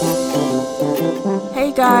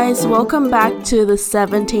Hey guys, welcome back to the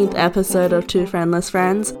 17th episode of Two Friendless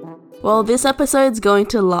Friends. Well, this episode's going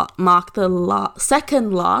to mark the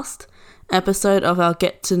second last episode of our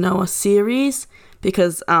Get to Know Us series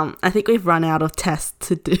because I think we've run out of tests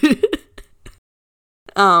to do.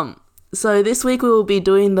 So this week we will be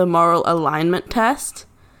doing the moral alignment test.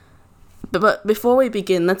 But before we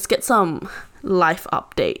begin, let's get some life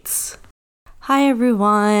updates. Hi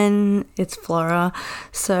everyone, it's Flora.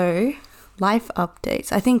 So, life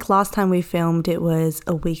updates. I think last time we filmed it was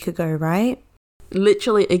a week ago, right?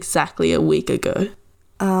 Literally exactly a week ago.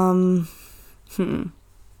 I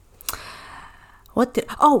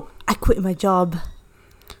quit my job.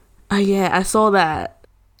 Oh yeah, I saw that.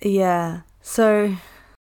 Yeah, so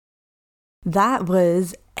that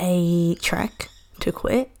was a trek to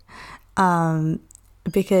quit.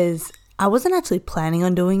 Because I wasn't actually planning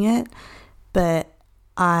on doing it, but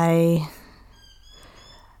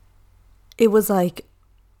it was like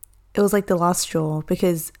the last straw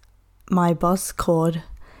because my boss called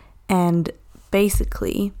and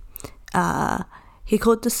basically he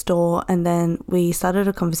called the store and then we started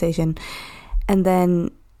a conversation and then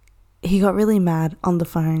he got really mad on the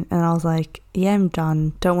phone and I was like, yeah, I'm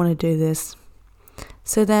done, don't want to do this.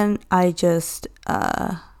 So then I told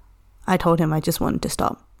him I just wanted to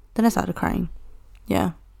stop. Then I started crying.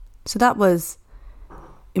 Yeah. So that was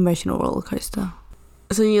emotional roller coaster.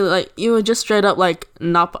 So you were just straight up like,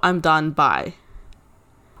 nope, I'm done, bye.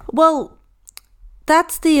 Well,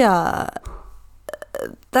 that's the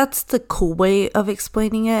cool way of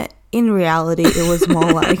explaining it. In reality, it was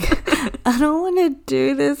more like, I don't want to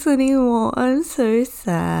do this anymore. I'm so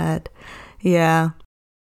sad. Yeah.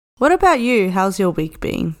 What about you? How's your week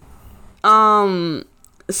been? So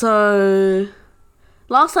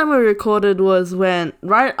last time we recorded was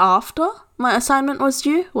right after my assignment was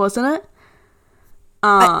due, wasn't it?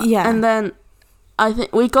 Yeah. And then I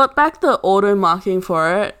think we got back the auto marking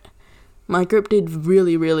for it. My group did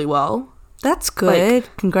really, really well. That's good.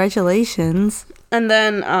 Congratulations. And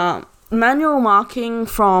then manual marking,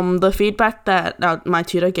 from the feedback that my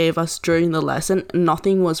tutor gave us during the lesson,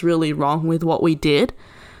 nothing was really wrong with what we did.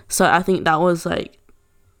 So I think that was like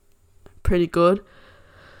pretty good.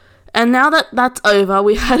 And now that that's over,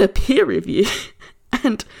 we had a peer review.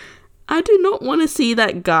 And I do not want to see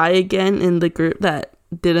that guy again in the group that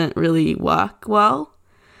didn't really work well.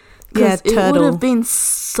 Yeah, It would have been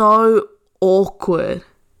so awkward.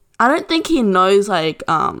 I don't think he knows he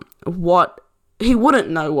wouldn't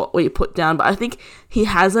know what we put down, but I think he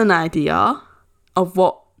has an idea of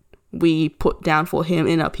what we put down for him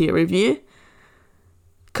in our peer review.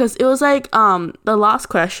 Because it was like, the last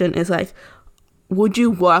question is like, would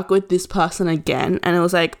you work with this person again? And it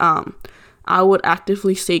was like, I would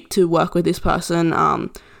actively seek to work with this person.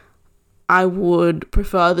 I would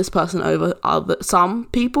prefer this person over some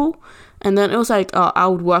people. And then it was like, I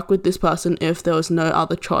would work with this person if there was no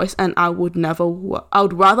other choice. And I would I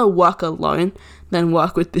would rather work alone than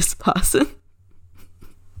work with this person.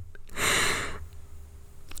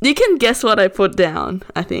 You can guess what I put down,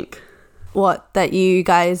 I think. What, that you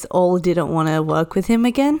guys all didn't want to work with him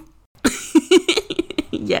again?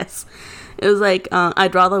 Yes. It was like,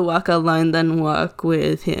 I'd rather work alone than work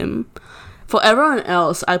with him. For everyone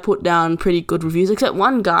else, I put down pretty good reviews, except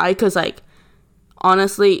one guy, because, like,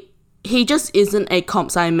 honestly, he just isn't a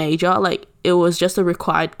comp sci major. Like, it was just a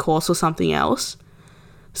required course or something else.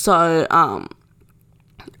 So,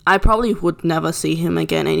 I probably would never see him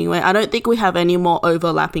again anyway. I don't think we have any more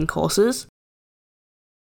overlapping courses.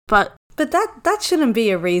 But that shouldn't be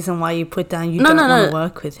a reason why you put down you don't want to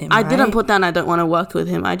work with him, I right? didn't put down I don't want to work with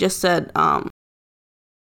him. I just said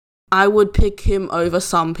I would pick him over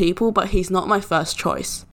some people, but he's not my first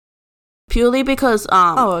choice. Purely because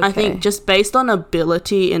okay. I think just based on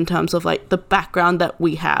ability in terms of like the background that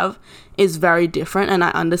we have is very different, and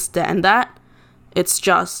I understand that. It's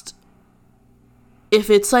just,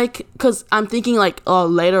 if it's like, because I'm thinking like,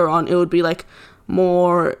 later on it would be like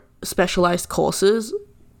more specialized courses.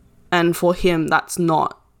 And for him, that's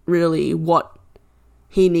not really what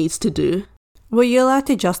he needs to do. Were you allowed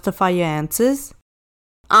to justify your answers?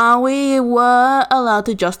 We were allowed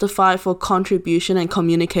to justify for contribution and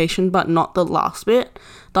communication, but not the last bit.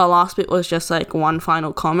 The last bit was just like one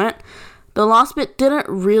final comment. The last bit didn't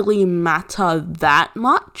really matter that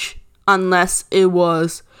much unless it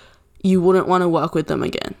was you wouldn't want to work with them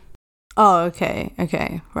again. Oh, okay.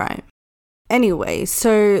 Okay, right. Anyway,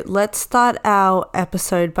 so let's start our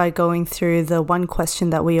episode by going through the one question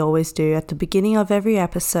that we always do at the beginning of every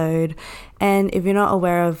episode. And if you're not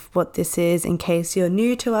aware of what this is, in case you're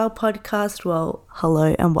new to our podcast, well,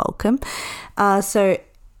 hello and welcome. So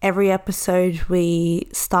every episode we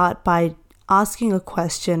start by asking a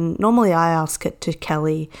question, normally I ask it to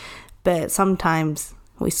Kelly, but sometimes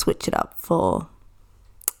we switch it up for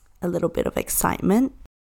a little bit of excitement.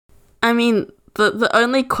 I mean, the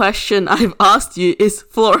only question I've asked you is,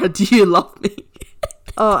 Flora, do you love me?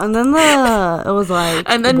 Oh, and then it was like,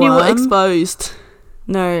 and then you were exposed.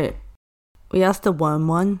 No, we asked the worm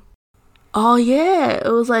one. Oh yeah,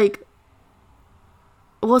 it was like,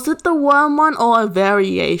 was it the worm one or a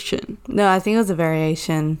variation? No, I think it was a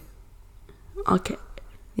variation. Okay.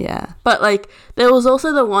 Yeah. But like, there was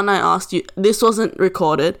also the one I asked you, this wasn't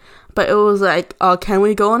recorded, but it was like, oh, can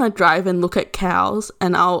we go on a drive and look at cows?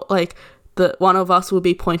 And I'll like, one of us will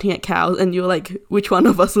be pointing at cows, and you were like, which one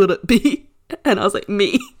of us would it be? And I was like,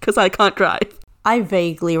 me, because I can't drive. I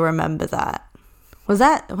vaguely remember that.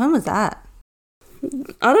 When was that?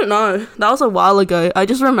 I don't know. That was a while ago. I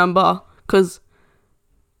just remember because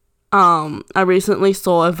I recently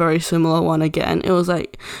saw a very similar one again. It was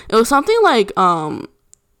something like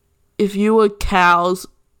if we were cows,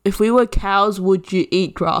 would you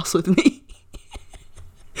eat grass with me?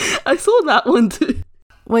 I saw that one too.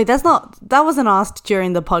 Wait, that wasn't asked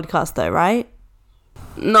during the podcast though, right?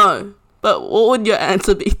 No, but what would your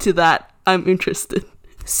answer be to that? I'm interested.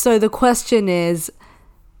 So the question is,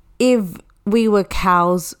 if we were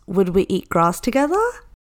cows, would we eat grass together?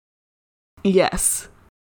 Yes.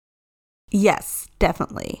 Yes,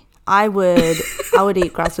 definitely. I would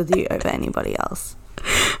eat grass with you over anybody else.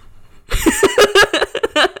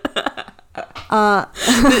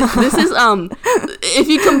 This is if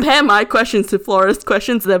you compare my questions to Flora's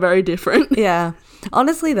questions, they're very different. Yeah.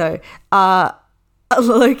 Honestly though,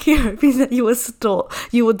 low-key hoping that you would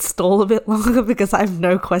stall a bit longer because I have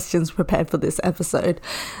no questions prepared for this episode.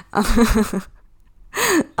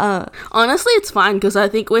 Honestly, it's fine because I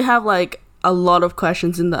think we have like a lot of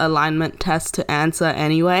questions in the alignment test to answer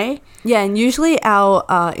anyway. Yeah, and usually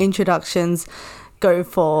our introductions go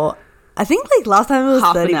for, I think like last time it was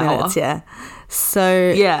half 30 an hour. minutes, yeah.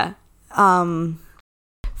 So yeah.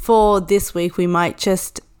 For this week we might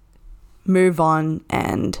just move on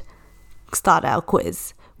and start our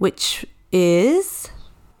quiz, which is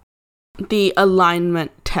the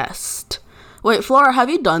alignment test. Wait, Flora, have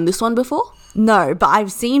you done this one before? No, but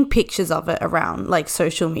I've seen pictures of it around like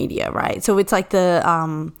social media, right? So it's like the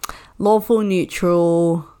lawful,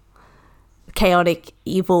 neutral, chaotic,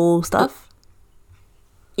 evil stuff.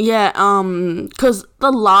 Yeah, because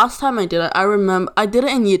the last time I did it, I remember I did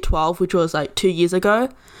it in year 12, which was like 2 years ago.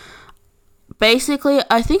 Basically,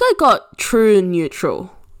 I think I got true and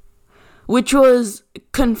neutral, which was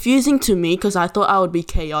confusing to me because I thought I would be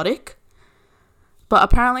chaotic. But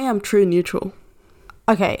apparently I'm true neutral.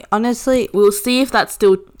 Okay, honestly, we'll see if that's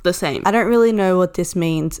still the same. I don't really know what this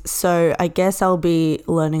means, so I guess I'll be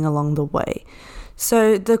learning along the way.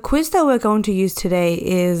 So the quiz that we're going to use today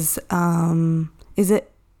is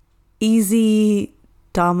it Easy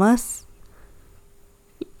Damas?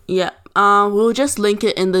 Yeah, we'll just link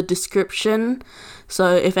it in the description.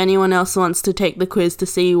 So if anyone else wants to take the quiz to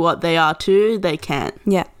see what they are too, they can.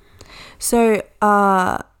 Yeah. So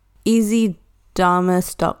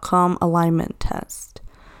easydamas.com alignment test.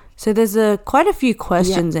 So there's quite a few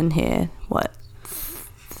questions in here. What?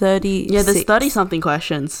 30? Yeah, there's 30 something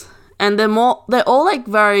questions. And they're all like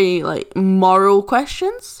very like moral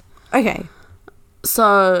questions. Okay.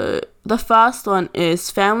 So the first one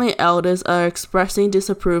is, family elders are expressing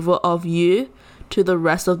disapproval of you to the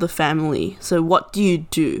rest of the family. So what do you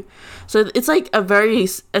do? So it's like a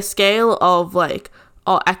scale of like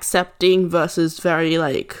accepting versus very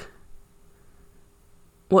like,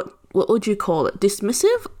 what would you call it?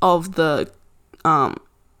 Dismissive of the of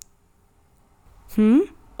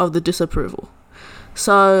the disapproval.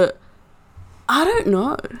 So I don't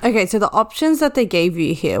know. Okay, so the options that they gave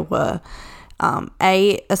you here were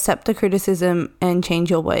A, accept the criticism and change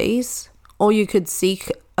your ways, or you could seek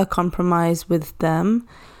a compromise with them.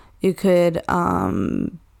 You could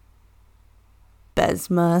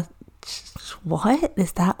besmirch. What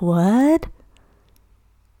is that word?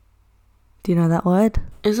 Do you know that word?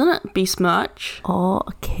 Isn't it besmirch? Oh,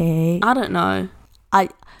 okay. I don't know. I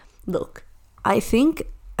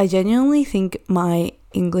genuinely think my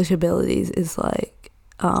English abilities is like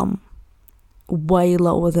way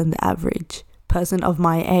lower than the average person of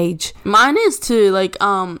my age. Mine is too. Like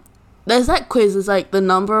there's that quiz, it's like the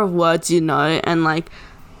number of words you know, and like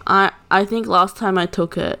I think last time I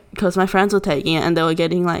took it, because my friends were taking it and they were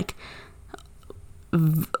getting like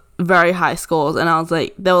very high scores, and I was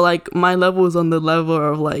like, they were like, my level is on the level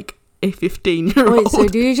of like a 15-year-old. Wait, so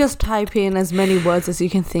do you just type in as many words as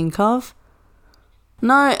you can think of?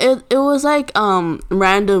 No, it was like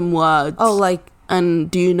random words. Oh, like,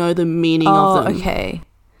 and do you know the meaning of them? Okay.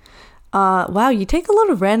 Wow, you take a lot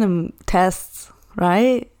of random tests,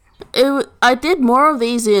 right? I did more of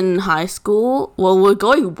these in high school. Well, we're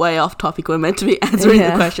going way off topic. We're meant to be answering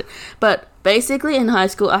the question. But basically in high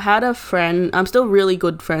school, I had a friend. I'm still really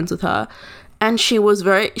good friends with her. And she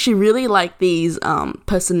really liked these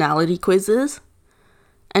personality quizzes.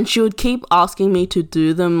 And she would keep asking me to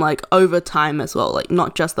do them like over time as well. Like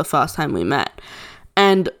not just the first time we met.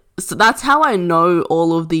 And so that's how I know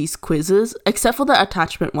all of these quizzes. Except for the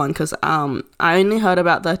attachment one. Because I only heard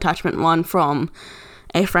about the attachment one from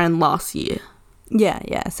a friend last year.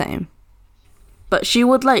 Yeah, same. But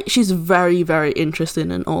she's very, very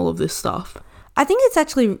interested in all of this stuff. I think it's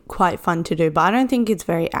actually quite fun to do, but I don't think it's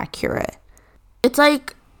very accurate. It's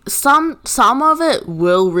like some of it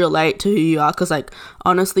will relate to who you are, because like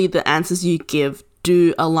honestly the answers you give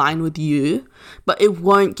do align with you, but it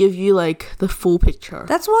won't give you like the full picture.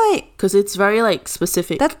 That's why, because it's very like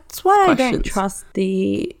specific. That's why questions. I don't trust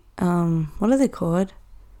the what are they called,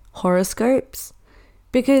 horoscopes.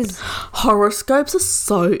 Because horoscopes are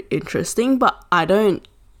so interesting, but I don't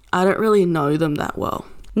really know them that well.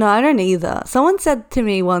 No, I don't either. Someone said to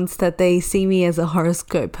me once that they see me as a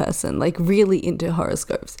horoscope person, like really into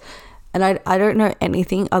horoscopes. And I don't know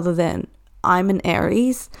anything other than I'm an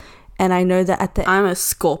Aries, and I know that I'm a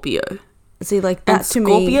Scorpio. See, like that, and to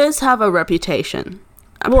me, Scorpios have a reputation.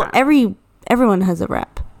 Apparently. Well, everyone has a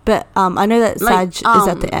rep. But I know that Sag is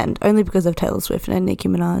at the end, only because of Taylor Swift and Nicki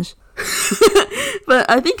Minaj. But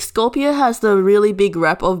I think Scorpio has the really big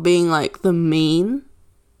rep of being like the mean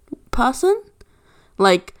person.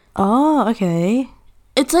 Like, oh, okay.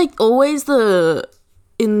 It's like always those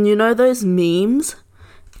memes?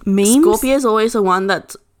 Memes? Scorpio is always the one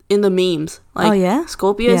that's in the memes. Like, oh, yeah?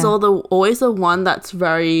 Scorpio is always the one that's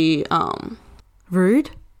very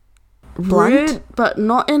rude, blunt, but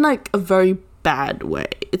not in like a very bad way.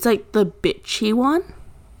 It's like the bitchy one.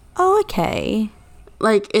 Oh, okay.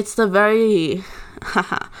 Like, it's the very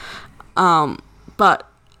but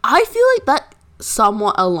I feel like that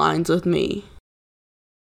somewhat aligns with me.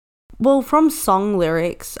 Well, from song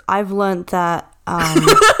lyrics, I've learned that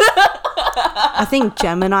I think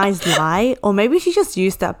Gemini's lie, or maybe she just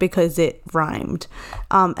used that because it rhymed.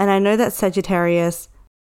 And I know that Sagittarius...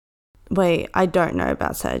 Wait, I don't know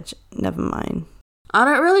about Sag. Never mind. I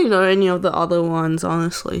don't really know any of the other ones,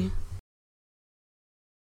 honestly.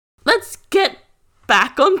 Let's get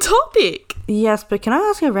back on topic. Yes, but can I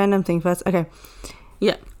ask a random thing first? Okay.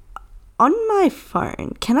 Yeah. On my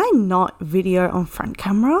phone, can I not video on front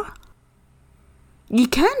camera? You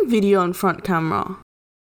can video on front camera.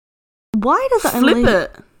 Why does it flip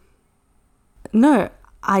it? No,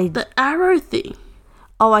 the arrow thing.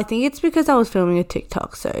 Oh, I think it's because I was filming a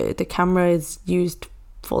TikTok, so the camera is used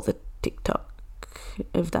for the TikTok,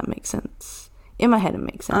 if that makes sense. In my head, it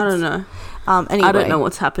makes sense. I don't know. Anyway, I don't know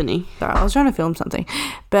what's happening. Sorry, I was trying to film something.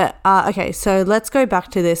 But, okay, so let's go back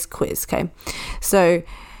to this quiz, okay? So,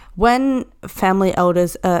 when family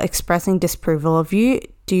elders are expressing disapproval of you,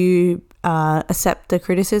 do you accept the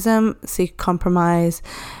criticism, seek compromise,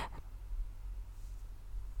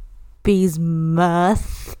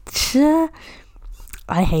 bismuth?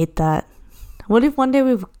 I hate that. What if one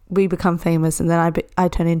day we become famous and then I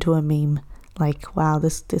turn into a meme? Like, wow,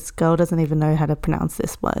 this girl doesn't even know how to pronounce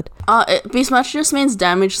this word. Besmirch just means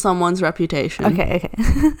damage someone's reputation. Okay.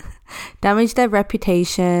 Damage their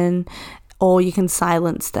reputation, or you can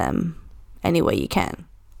silence them any way you can.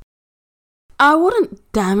 I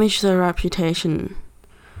wouldn't damage their reputation.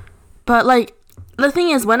 But, like, the thing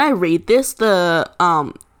is, when I read this, the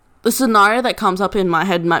scenario that comes up in my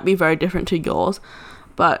head might be very different to yours.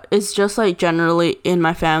 But it's just, like, generally in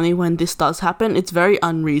my family, when this does happen, it's very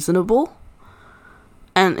unreasonable.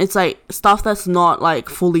 And it's like stuff that's not like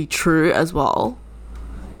fully true as well.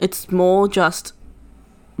 It's more just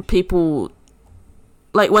people,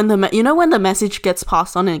 like when the message gets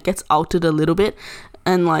passed on and it gets altered a little bit,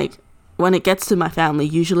 and like when it gets to my family,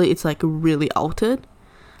 usually it's like really altered.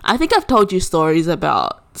 I think I've told you stories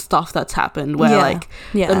about stuff that's happened where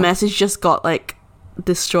the message just got like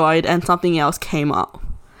destroyed and something else came up.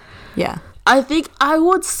 Yeah. I think I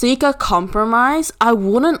would seek a compromise. I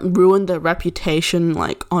wouldn't ruin their reputation,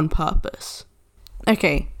 like, on purpose.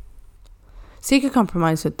 Okay. Seek a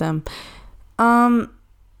compromise with them. For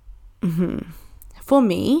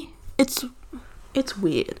me... It's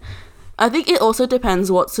weird. I think it also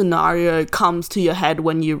depends what scenario comes to your head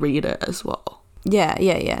when you read it as well.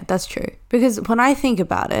 Yeah, that's true. Because when I think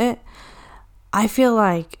about it, I feel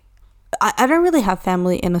like I don't really have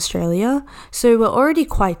family in Australia, so we're already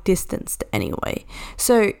quite distanced anyway.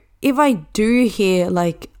 So if I do hear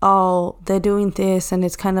like, oh, they're doing this and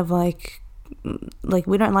it's kind of like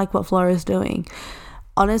we don't like what Flora's doing,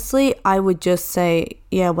 honestly, I would just say,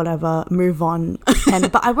 yeah, whatever, move on.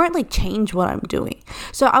 But I won't like change what I'm doing.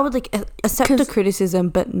 So I would like accept the criticism,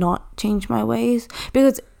 but not change my ways.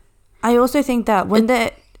 Because I also think that when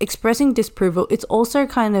they're expressing disapproval, it's also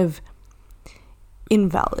kind of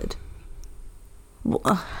invalid.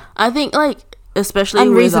 I think like, especially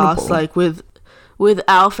with us, like with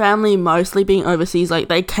our family mostly being overseas, like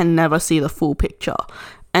they can never see the full picture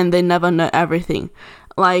and they never know everything.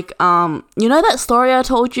 Like, you know that story I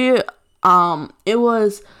told you? It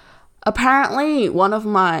was apparently one of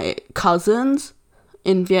my cousins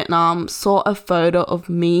in Vietnam saw a photo of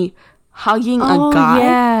me hugging a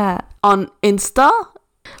guy on Insta.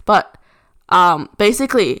 But,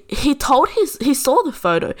 basically, he saw the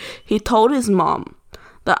photo. He told his mom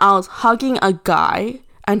that I was hugging a guy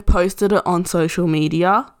and posted it on social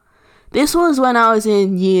media. This was when I was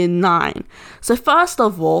in year 9. So first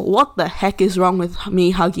of all, what the heck is wrong with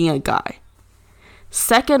me hugging a guy?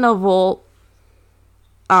 Second of all,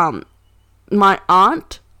 my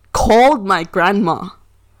aunt called my grandma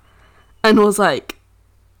and was like,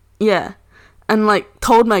 yeah, and like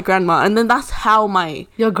told my grandma, and then that's how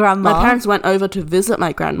your grandma, my parents went over to visit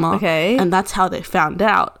my grandma. Okay. And that's how they found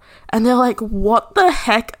out. And they're like, what the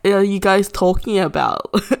heck are you guys talking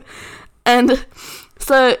about? And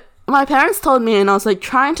so my parents told me, and I was like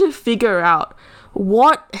trying to figure out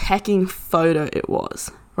what hacking photo it was,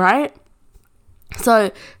 right?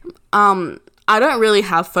 So, I don't really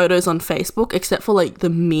have photos on Facebook except for like the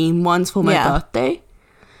meme ones for my birthday.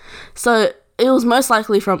 So it was most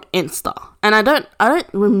likely from Insta, and I don't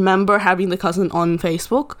remember having the cousin on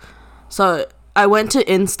Facebook. So I went to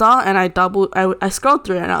Insta and I scrolled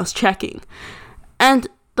through and I was checking, and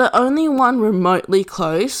the only one remotely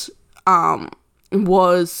close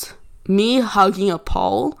was me hugging a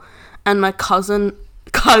pole and my cousin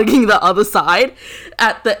hugging the other side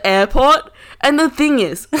at the airport. And the thing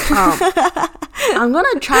is, I'm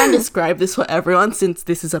gonna try and describe this for everyone since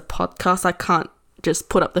this is a podcast. I can't just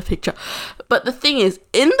put up the picture. But the thing is,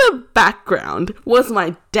 in the background was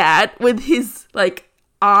my dad with his like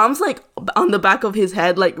arms like on the back of his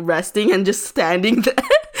head, like resting and just standing there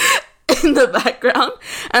in the background.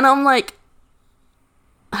 And I'm like,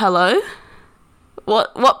 hello?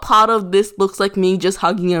 What part of this looks like me just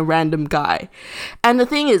hugging a random guy? And the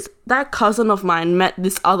thing is, that cousin of mine met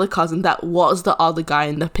this other cousin that was the other guy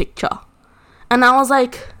in the picture. And I was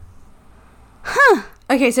like, huh.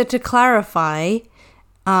 Okay, so to clarify,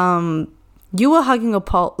 you were hugging a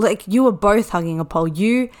pole, like you were both hugging a pole.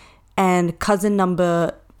 You and cousin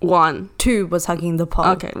number 2 was hugging the pole.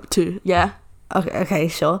 Okay, 2, yeah. Okay,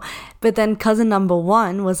 sure. But then cousin number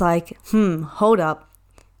 1 was like, hold up.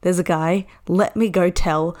 There's a guy, let me go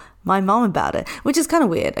tell my mom about it. Which is kind of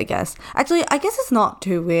weird, I guess. Actually, I guess it's not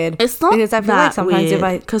too weird. It's not because I feel like sometimes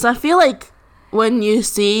weird. Because I feel like when you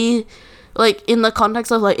see, like, in the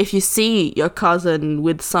context of, like, if you see your cousin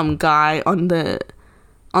with some guy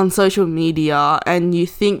on social media and you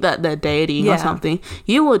think that they're dating or something,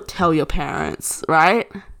 you would tell your parents,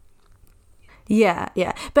 right? Yeah.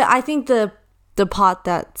 But I think the part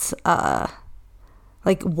that's...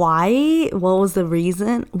 like, why? What was the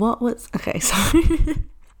reason? Okay, sorry.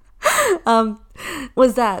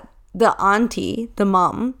 Was that the auntie, the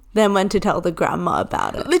mom, then went to tell the grandma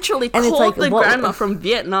about it. Literally and called the grandma from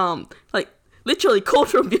Vietnam. Like, literally called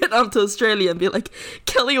from Vietnam to Australia and be like,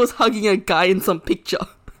 Kelly was hugging a guy in some picture.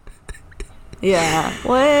 Yeah.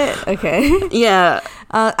 What? Okay. Yeah.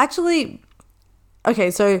 Actually, okay,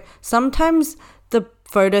 so sometimes the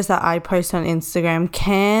photos that I post on Instagram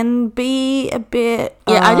can be a bit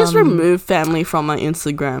I just remove family from my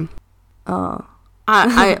Instagram. Oh.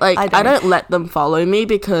 I don't let them follow me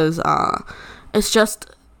because it's just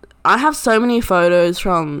I have so many photos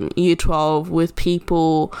from year 12 with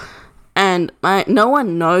people and no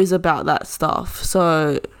one knows about that stuff,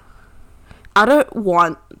 so I don't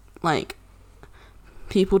want like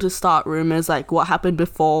people to start rumors like what happened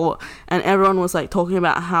before, and everyone was like talking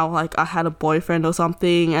about how like I had a boyfriend or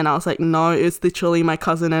something, and I was like, no, it's literally my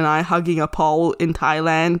cousin and I hugging a pole in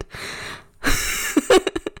Thailand.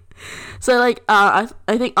 So like I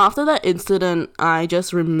think after that incident I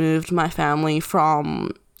just removed my family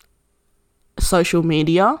from social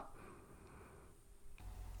media.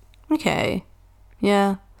 Okay.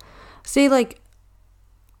 Yeah. See, like,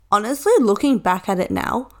 honestly, looking back at it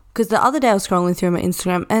now, because the other day I was scrolling through my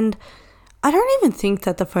Instagram and I don't even think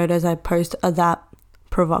that the photos I post are that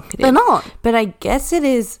provocative. They're not. But I guess it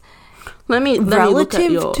is let me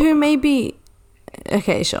relative to maybe...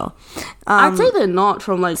 Okay, sure. I'd say they're not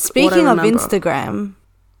from like... Speaking of Instagram,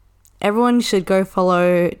 everyone should go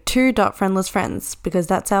follow 2.friendlessfriends because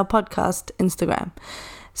that's our podcast Instagram.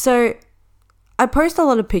 So I post a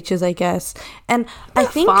lot of pictures, I guess, and I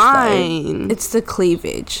think fine. Though, it's the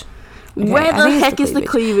cleavage. Okay, Where the heck is the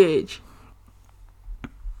cleavage?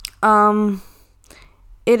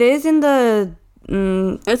 It is in the.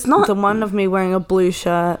 It's not the one of me wearing a blue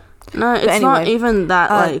shirt. No, it's not even that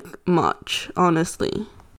like much, honestly.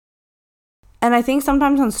 And I think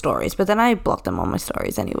sometimes on stories, but then I block them on my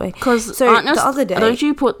stories anyway. Because the other day, don't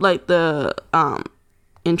you put like the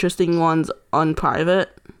interesting ones on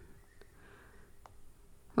private,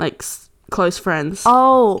 like close friends?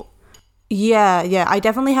 Oh, yeah. I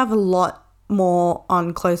definitely have a lot more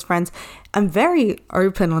on close friends. I'm very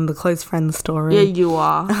open on the close friends story. Yeah, you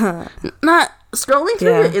are. Nah, scrolling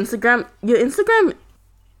through your Instagram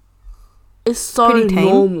is so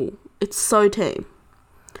normal. It's so tame.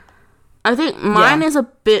 I think mine is a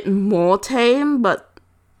bit more tame, but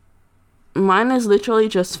mine is literally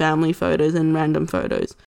just family photos and random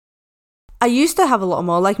photos. I used to have a lot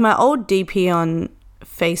more. Like my old DP on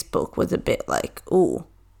Facebook was a bit like, ooh,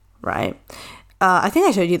 right? I think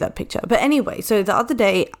I showed you that picture. But anyway, so the other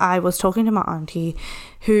day I was talking to my auntie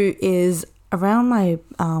who is around my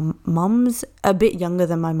mum's, a bit younger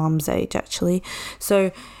than my mum's age actually.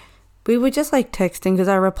 So we were just like texting because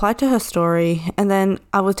I replied to her story, and then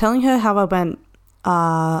I was telling her how I went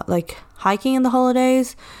like hiking in the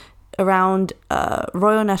holidays around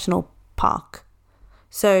Royal National Park.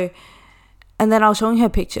 So, and then I was showing her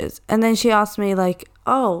pictures, and then she asked me like,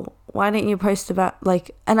 oh, why didn't you post about like,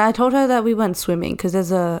 and I told her that we went swimming because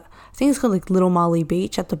there's I think it's called like Little Marley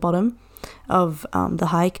Beach at the bottom of the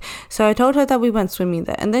hike. So I told her that we went swimming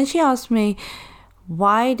there, and then she asked me,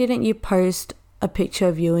 why didn't you post a picture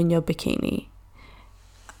of you in your bikini?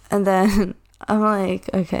 And then I'm like,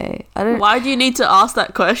 okay, I don't. Why do you need to ask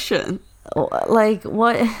that question? Like,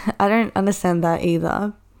 what? I don't understand that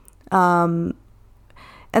either. And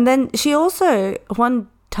then she also, one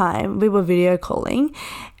time we were video calling,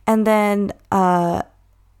 and then my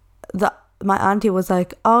auntie was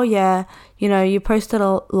like, oh yeah, you know, you posted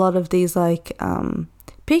a lot of these like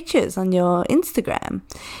pictures on your Instagram.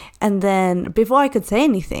 And then before I could say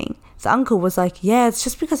anything, the uncle was like, yeah, it's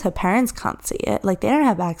just because her parents can't see it. Like, they don't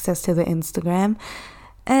have access to the Instagram.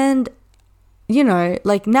 And, you know,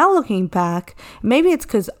 like now looking back, maybe it's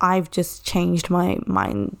because I've just changed my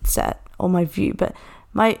mindset or my view, but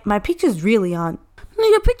my pictures really aren't. No,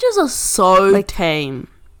 your pictures are so like, tame.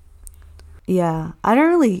 Yeah, I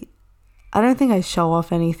don't think I show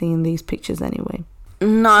off anything in these pictures anyway.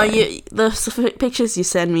 No, the pictures you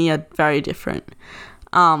send me are very different.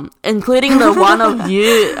 Including the one of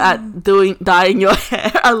you at dyeing your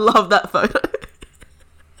hair. I love that photo.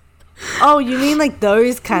 Oh, you mean like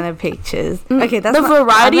those kind of pictures? Okay, that's the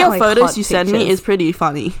variety of like photos you send me is pretty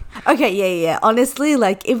funny. Okay, yeah. Honestly,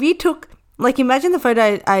 like if you took, like imagine the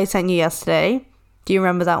photo I sent you yesterday. Do you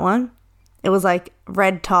remember that one? It was like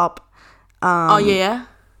red top. Oh yeah.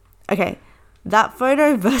 Okay, that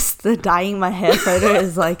photo versus the dyeing my hair photo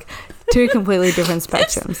is like two completely different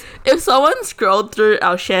spectrums. If someone scrolled through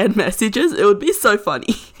our shared messages, it would be so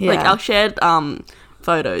funny. Yeah. Like our shared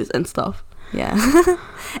photos and stuff. Yeah.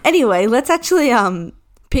 Anyway, let's actually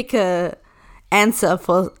pick a answer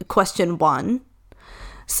for question 1.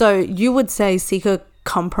 So you would say seek a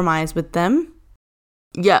compromise with them?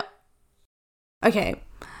 Yeah. Okay.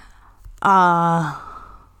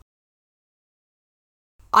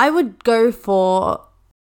 I would go for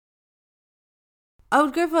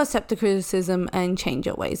accept the criticism and change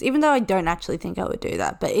your ways, even though I don't actually think I would do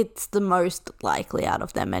that, but it's the most likely out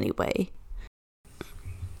of them anyway.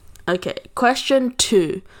 Okay, question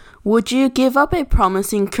 2. Would you give up a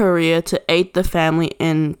promising career to aid the family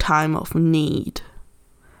in time of need?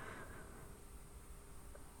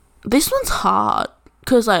 This one's hard,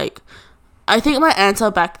 because like, I think my answer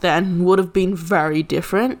back then would have been very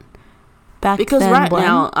different. Because right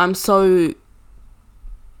now, I'm so,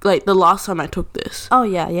 like, the last time I took this. Oh,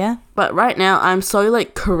 yeah. But right now, I'm so,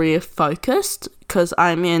 like, career-focused because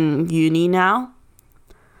I'm in uni now.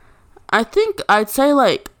 I think I'd say,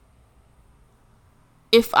 like,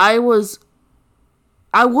 if I wouldn't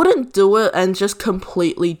do it and just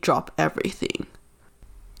completely drop everything.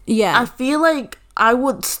 Yeah. I feel like I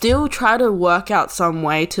would still try to work out some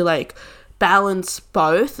way to, like, balance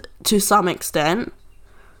both to some extent.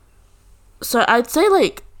 So I'd say,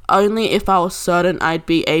 like, only if I was certain I'd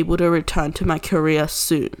be able to return to my career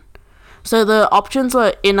soon. So the options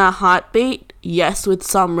were in a heartbeat, yes, with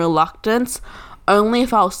some reluctance, only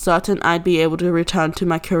if I was certain I'd be able to return to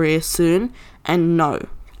my career soon, and no.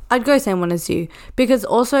 I'd go same one as you. Because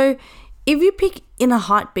also, if you pick in a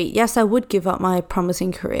heartbeat, yes, I would give up my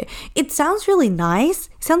promising career. It sounds really nice.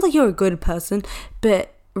 It sounds like you're a good person,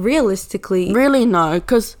 but realistically, Really, no,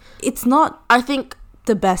 because it's not I think...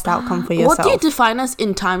 the best outcome for yourself. What do you define as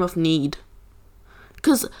in time of need?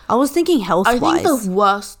 Because I was thinking health-wise. I think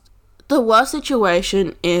the worst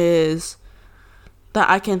situation is that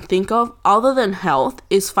I can think of, other than health,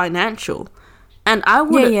 is financial. And I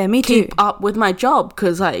wouldn't me keep too. up with my job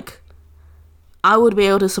because, like, I would be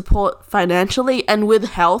able to support financially, and with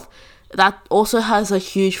health, that also has a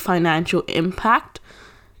huge financial impact.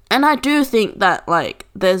 And I do think that, like,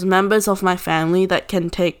 there's members of my family that can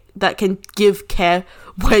give care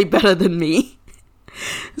way better than me.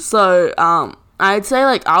 So, I'd say,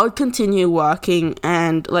 like, I would continue working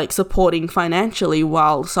and, like, supporting financially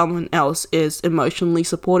while someone else is emotionally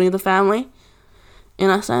supporting the family, in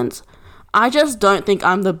a sense. I just don't think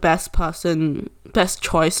I'm the best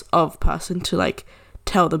choice of person to, like,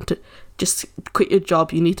 tell them to just quit your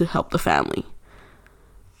job, you need to help the family.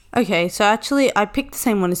 Okay, so actually I picked the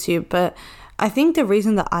same one as you, but I think the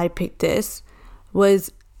reason that I picked this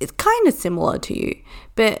was it's kind of similar to you.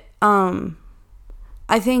 But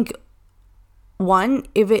I think, one,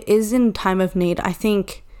 if it is in time of need, I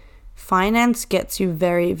think finance gets you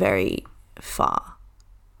very, very far,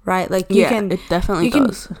 right? Like it definitely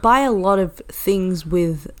does. You can buy a lot of things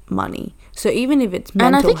with money. So even if it's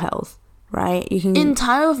mental health, right? You can... In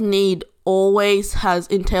time of need always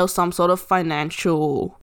entails some sort of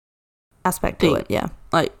financial aspect thing. To it, yeah.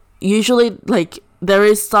 Like, usually, like, there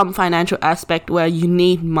is some financial aspect where you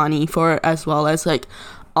need money for it, as well as, like,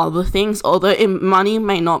 other things, although money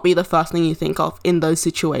may not be the first thing you think of in those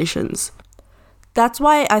situations. That's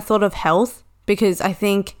why I thought of health, because I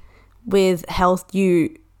think with health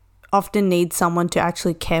you often need someone to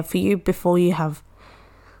actually care for you before you have...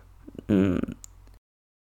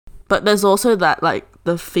 But there's also that, like,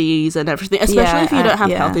 the fees and everything, especially if you don't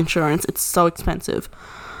have health insurance, it's so expensive.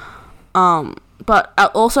 But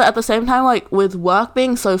also at the same time, like, with work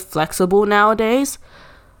being so flexible nowadays,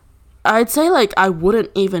 I'd say, like, I wouldn't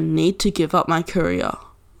even need to give up my career.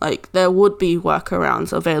 Like, there would be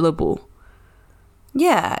workarounds available.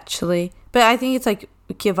 Yeah, actually. But I think it's like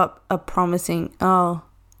give up a promising... Oh,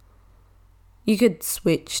 you could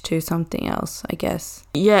switch to something else, I guess.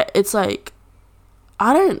 Yeah, it's like,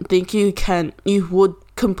 I don't think you would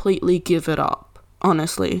completely give it up,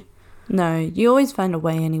 honestly. No, you always find a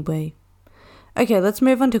way anyway. Okay, let's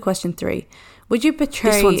move on to question 3. Would you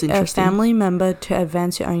betray a family member to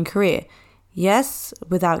advance your own career? Yes,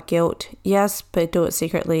 without guilt. Yes, but do it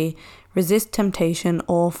secretly. Resist temptation,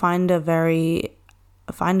 or find a very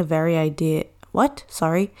idea. What?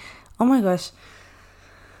 Sorry. Oh my gosh.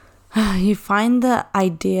 You find the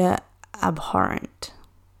idea abhorrent.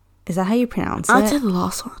 Is that how you pronounce it? I'd say the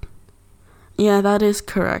last one. Yeah, that is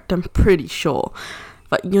correct. I'm pretty sure.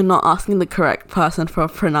 But you're not asking the correct person for a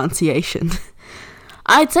pronunciation.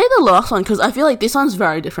 I'd say the last one, because I feel like this one's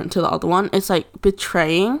very different to the other one. It's like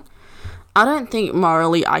betraying. I don't think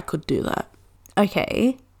morally I could do that.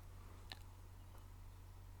 Okay.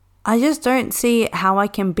 I just don't see how I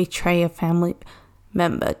can betray a family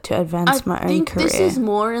member to advance my own career. I think this is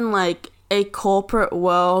more in, like, a corporate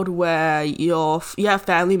world where you have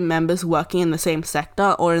family members working in the same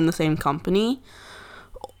sector or in the same company,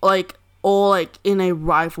 like, or, like, in a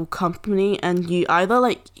rival company, and you either,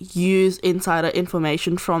 like, use insider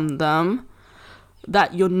information from them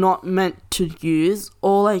that you're not meant to use,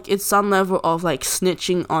 or, like, it's some level of, like,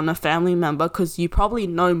 snitching on a family member because you probably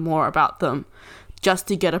know more about them just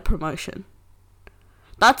to get a promotion.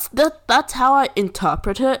 That's how I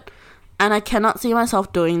interpret it, and I cannot see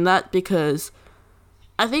myself doing that, because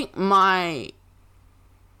I think my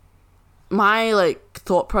like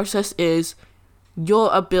thought process is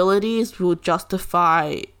your abilities will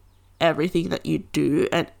justify everything that you do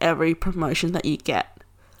and every promotion that you get.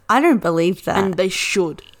 I don't believe that. And they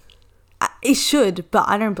should. It should, but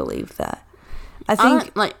I don't believe that. I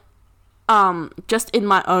think, just in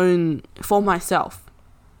my own, for myself.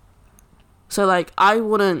 So, like, I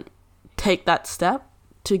wouldn't take that step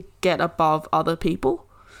to get above other people.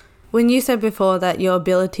 When you said before that your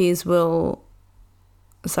abilities will...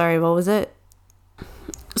 Sorry, what was it?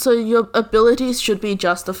 So your abilities should be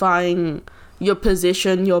justifying your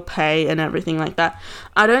position, your pay, and everything like that.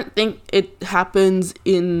 I don't think it happens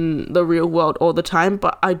in the real world all the time,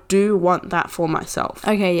 but I do want that for myself.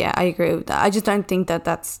 Okay, yeah, I agree with that. I just don't think that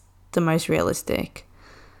that's the most realistic.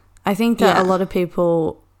 I think that a lot of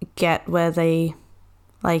people get where they,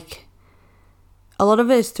 like... A lot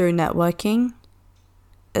of it is through networking.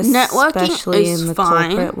 Especially in the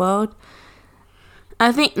corporate world.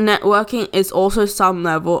 I think networking is also some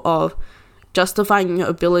level of justifying your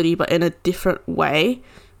ability, but in a different way.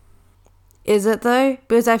 Is it though?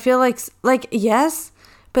 Because I feel like yes,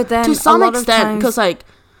 but then to some extent, because like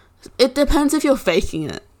It depends if you're faking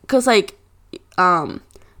it. Because, like,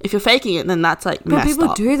 if you're faking it, then that's, like, But messed people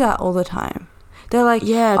up. do that all the time. They're like,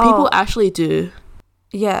 Yeah, "Oh, people actually do.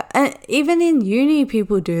 yeah." And even in uni,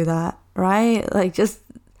 people do that, right? Like, just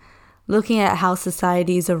looking at how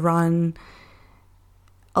societies are run,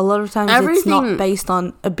 a lot of times it's not Everything- based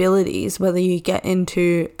on abilities, whether you get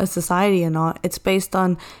into a society or not. It's based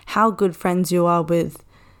on how good friends you are with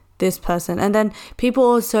this person. And then people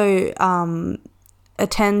also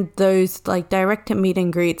attend those like direct meet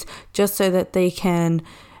and greets just so that they can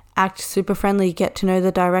act super friendly, get to know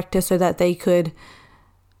the director so that they could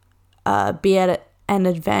be at an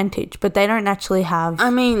advantage. But they don't actually have... I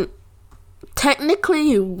mean,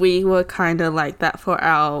 technically, we were kind of like that for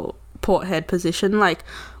our porthead position. Like,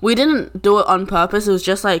 we didn't do it on purpose. It was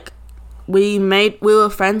just like we were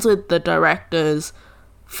friends with the directors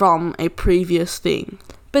from a previous thing.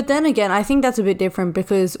 But then again, I think that's a bit different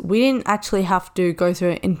because we didn't actually have to go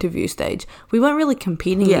through an interview stage. We weren't really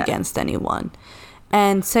competing Yeah. against anyone.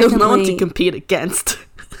 And There was secondly... no one to compete against.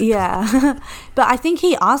 Yeah. But I think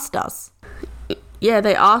he asked us. Yeah,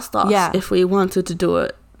 they asked us Yeah. if we wanted to do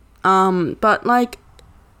it. But like,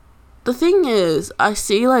 the thing is, I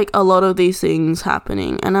see like a lot of these things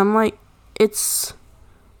happening, and I'm like, it's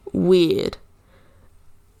weird.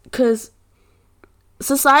 Because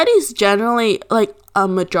societies generally, like a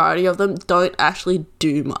majority of them, don't actually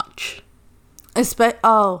do much.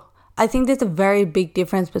 I think there's a very big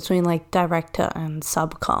difference between like director and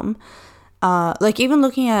subcom. Like even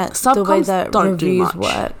looking at the way Subcoms that don't do reviews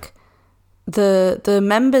much. work, the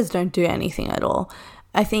members don't do anything at all.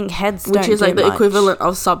 I think heads don't Which is do like the much. equivalent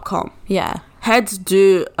of subcom. Yeah, Heads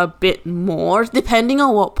do a bit more, depending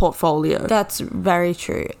on what portfolio. that's very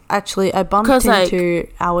true. Actually, I bumped 'Cause, like- into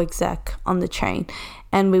our exec on the train,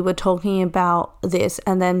 and we were talking about this,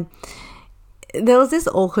 and then there was this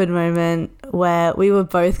awkward moment where we were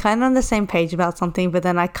both kind of on the same page about something, but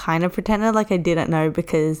then I kind of pretended like I didn't know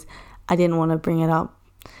because I didn't want to bring it up.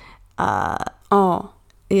 Oh,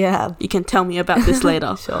 Yeah, you can tell me about this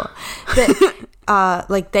later. sure. But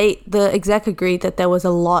like the exec agreed that there was a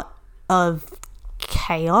lot of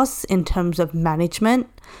chaos in terms of management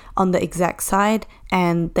on the exec side,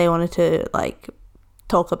 and they wanted to like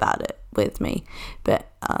talk about it with me. But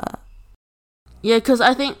Yeah, because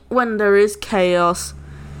I think when there is chaos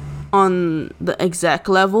on the exec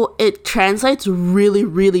level, it translates really,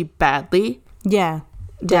 really badly yeah,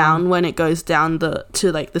 down when it goes down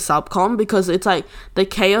to like the subcom, because it's like the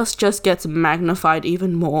chaos just gets magnified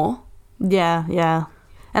even more. yeah.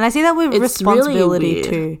 And I see that with It's responsibility really weird.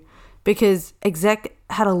 too, because exec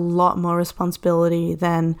had a lot more responsibility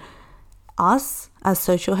than us as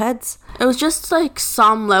social heads. It was just like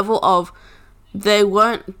some level of they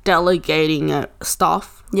weren't delegating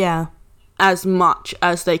stuff Yeah, as much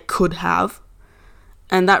as they could have,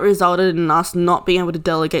 and that resulted in us not being able to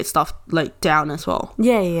delegate stuff like down as well.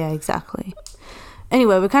 yeah, exactly.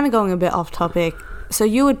 Anyway, we're kind of going a bit off topic. So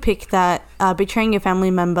you would pick that betraying your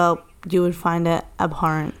family member, you would find it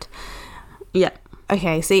abhorrent. Yeah.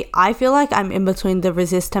 Okay, see, I feel like I'm in between the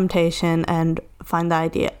resist temptation and find the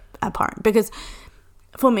idea abhorrent, because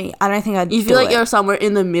for me, I don't think I'd You do feel like it. you're somewhere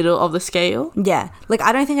in the middle of the scale? Yeah, like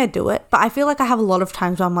I don't think I'd do it, but I feel like I have a lot of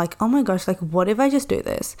times where I'm like, oh my gosh, like what if I just do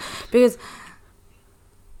this? Because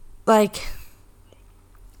like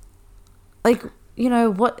you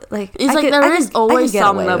know what, like It's I like could- there I is could- I could always get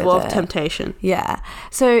some away level with of it. temptation. Yeah.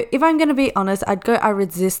 So if I'm gonna be honest, I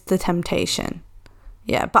resist the temptation.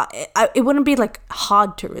 Yeah, but it wouldn't be like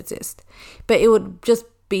hard to resist, but it would just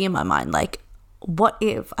be in my mind like, what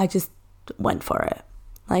if I just went for it?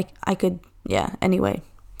 Like I could, yeah. Anyway,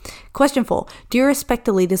 question 4: do you respect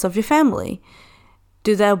the leaders of your family?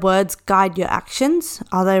 Do their words guide your actions?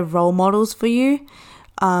 Are they role models for you?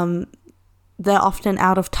 They're often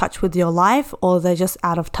out of touch with your life, or they're just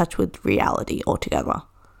out of touch with reality altogether.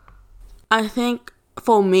 I think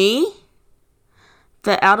for me,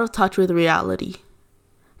 they're out of touch with reality.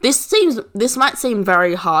 This might seem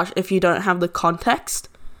very harsh if you don't have the context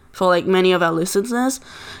for like many of our listeners.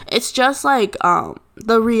 It's just like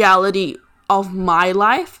the reality of my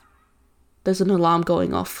life. There's an alarm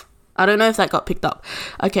going off. I don't know if that got picked up.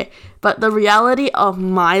 Okay, but the reality of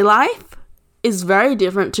my life is very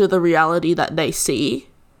different to the reality that they see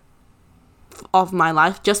of my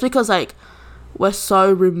life, just because like we're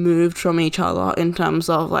so removed from each other in terms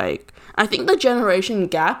of like, I think the generation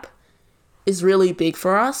gap is really big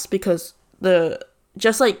for us, because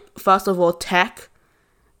just like first of all tech,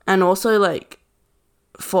 and also like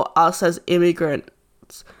for us as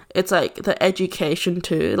immigrants, it's like the education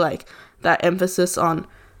too, like that emphasis on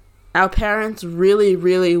our parents really,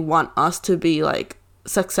 really want us to be like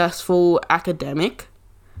successful academic,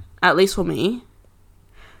 at least for me.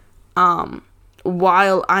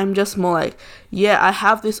 While I'm just more like, yeah, I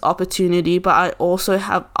have this opportunity, but I also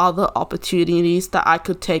have other opportunities that I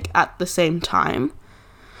could take at the same time.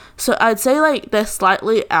 So I'd say like they're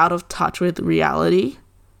slightly out of touch with reality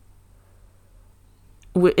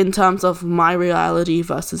in terms of my reality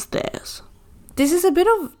versus theirs. This is a bit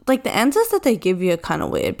of like the answers that they give you are kind of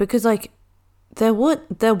weird because like their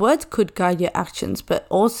words could guide your actions, but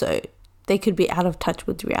also they could be out of touch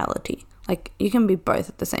with reality. Like you can be both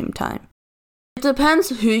at the same time. It depends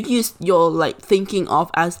who you're like thinking of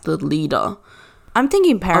as the leader. I'm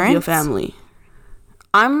thinking parents of your family.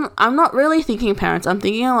 I'm not really thinking parents. I'm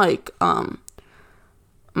thinking like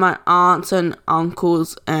my aunts and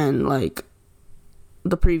uncles and like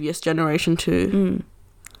the previous generation too.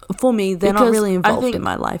 For me, they're not really involved in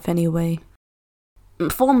my life anyway.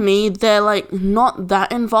 For me, they're like not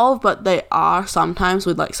that involved, but they are sometimes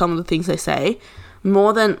with like some of the things they say.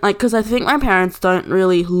 More than like, because I think my parents don't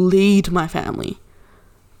really lead my family.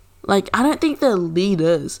 Like, I don't think they're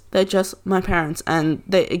leaders. They're just my parents, and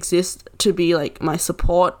they exist to be like my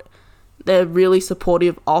support. They're really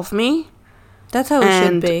supportive of me. That's how it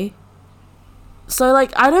should be. So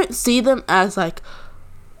like, I don't see them as like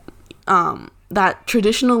that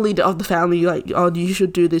traditional leader of the family, like, oh, you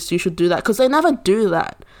should do this, you should do that, because they never do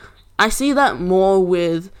that. I see that more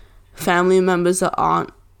with family members that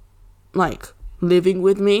aren't like living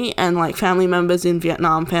with me, and like family members in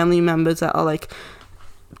Vietnam, family members that are like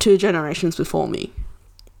 2 generations before me.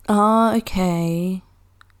 Oh, okay.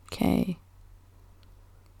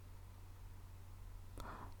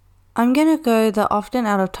 I'm gonna go they're often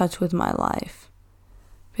out of touch with my life,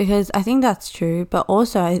 because I think that's true, but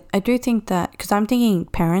also I do think that, because I'm thinking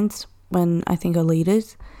parents when I think of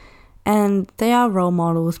leaders, and they are role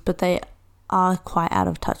models, but they are quite out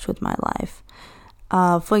of touch with my life.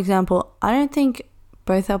 For example, I don't think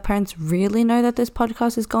both our parents really know that this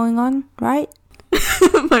podcast is going on, right?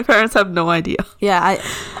 My parents have no idea. Yeah,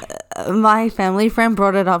 my family friend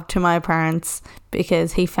brought it up to my parents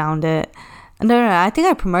because he found it. No, I think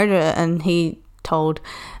I promoted it and he told.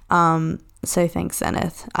 So thanks,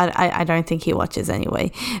 Zenith. I don't think he watches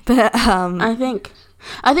anyway. But I think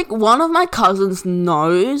one of my cousins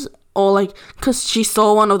knows, or like, because she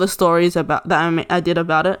saw one of the stories about that I did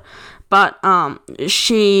about it. But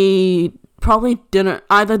she probably didn't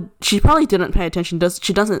pay attention.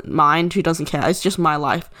 She doesn't mind, she doesn't care. It's just my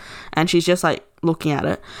life, and she's just like looking at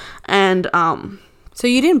it. And so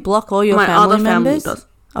you didn't block all your family members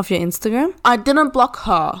off your Instagram? I didn't block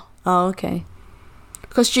her. Oh, okay.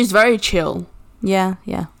 Because she's very chill. Yeah.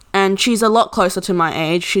 And she's a lot closer to my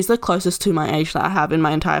age. She's the closest to my age that I have in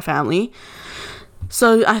my entire family.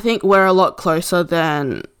 So I think we're a lot closer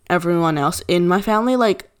than everyone else in my family.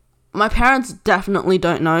 Like, my parents definitely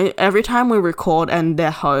don't know. Every time we record and they're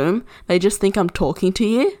home, they just think I'm talking to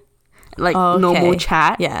you. Like, normal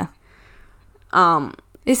chat. Yeah.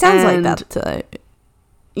 It sounds like that too.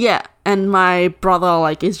 Yeah. And my brother,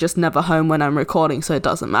 like, is just never home when I'm recording, so it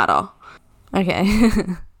doesn't matter. Okay.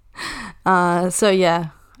 So yeah,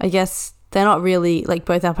 I guess they're not really, like,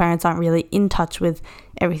 both our parents aren't really in touch with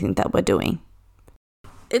everything that we're doing.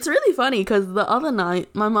 It's really funny because the other night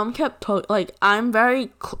my mom kept like, I'm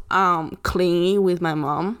very clingy with my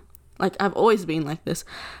mom. Like, I've always been like this,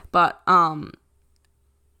 but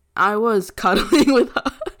I was cuddling with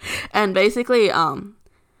her, and basically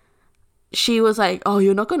she was like, oh,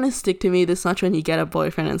 you're not gonna stick to me this much when you get a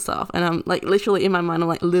boyfriend and stuff. And I'm like, literally in my mind, I'm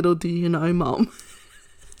like, little do you know, Mom.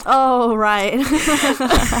 Oh, right.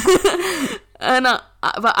 And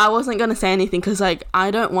but I wasn't gonna say anything because, like, I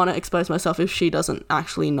don't want to expose myself if she doesn't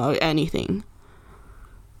actually know anything.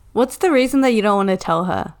 What's the reason that you don't want to tell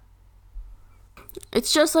her?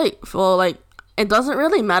 It's just like, for like, it doesn't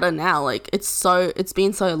really matter now. Like, it's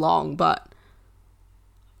been so long, but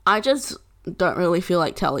I just don't really feel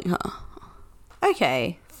like telling her.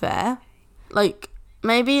 Okay, fair. Like,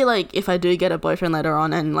 maybe like if I do get a boyfriend later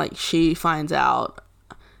on and like she finds out,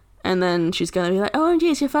 and then she's gonna be like, oh,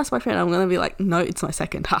 geez, your first boyfriend. I'm gonna be like, no, it's my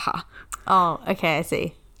second, haha. Oh, okay, I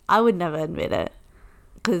see. I would never admit it,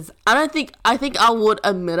 because I think I would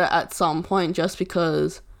admit it at some point, just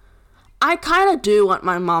because I kind of do want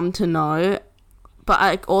my mom to know, but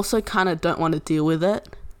I also kind of don't want to deal with it.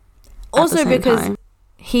 Also because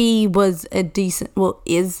he was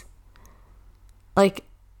is, like,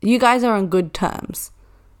 you guys are on good terms.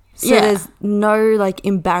 So there's no, like,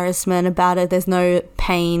 embarrassment about it. There's no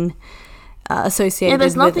pain associated with it. Yeah,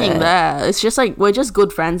 there's nothing there. It's just, like, we're just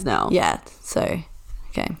good friends now. Yeah, so,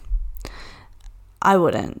 okay. I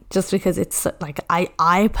wouldn't, just because it's, like,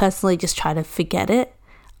 I personally just try to forget it.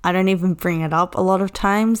 I don't even bring it up a lot of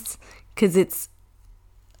times, because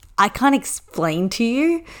I can't explain to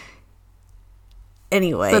you.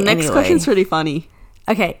 Anyway. The next question's pretty funny.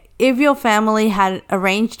 Okay. If your family had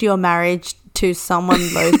arranged your marriage to someone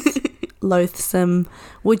loathsome,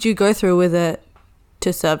 would you go through with it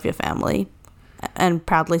to serve your family? And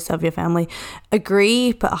proudly serve your family.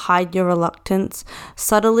 Agree but hide your reluctance.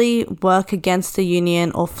 Subtly work against the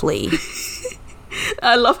union or flee.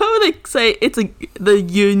 I love how they say it's the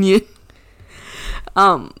union.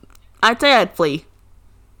 I'd say I'd flee.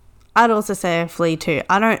 I'd also say I'd flee too.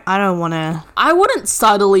 I don't want to. I wouldn't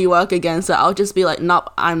subtly work against it. I'll just be like, nope,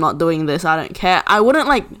 I'm not doing this. I don't care. I wouldn't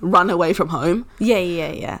like run away from home.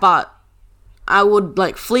 Yeah. But I would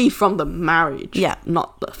like flee from the marriage. Yeah.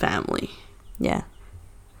 Not the family. Yeah.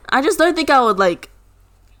 I just don't think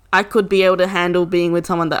I could be able to handle being with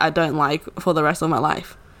someone that I don't like for the rest of my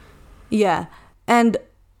life. Yeah. And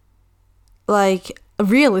like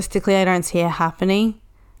realistically, I don't see it happening.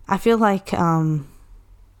 I feel like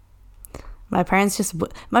my parents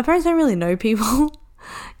don't really know people,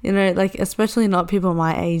 you know, like especially not people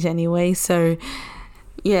my age anyway. So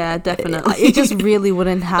yeah, definitely. It just really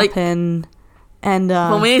wouldn't happen. Like, and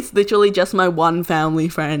for me, it's literally just my one family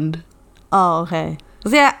friend. Oh, okay.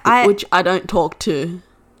 So yeah, which I don't talk to.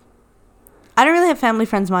 I don't really have family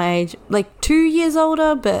friends my age, like 2 years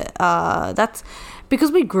older, but that's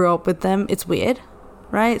because we grew up with them. It's weird,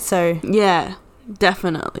 right? So yeah,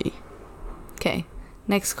 definitely. Okay,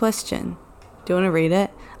 next question. Do you want to read it?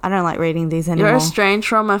 I don't like reading these anymore. You're estranged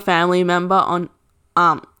from a family member on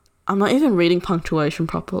I'm not even reading punctuation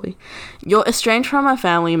properly. You're estranged from a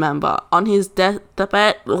family member on his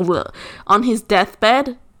deathbed.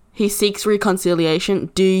 He seeks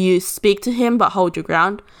reconciliation. Do you speak to him but hold your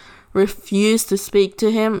ground? Refuse to speak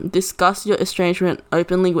to him. Discuss your estrangement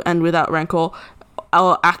openly and without rancor,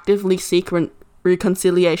 or actively seek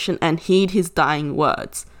reconciliation and heed his dying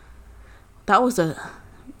words. That was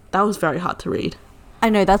very hard to read. I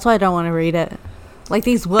know, that's why I don't want to read it. Like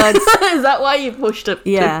these words. Is that why you pushed it?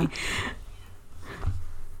 Yeah.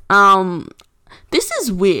 This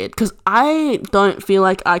is weird because I don't feel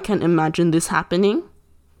like I can imagine this happening.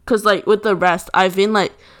 Because like with the rest, I've been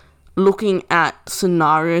like looking at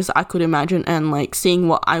scenarios I could imagine and like seeing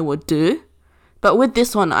what I would do. But with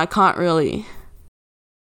this one, I can't really.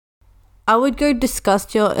 I would go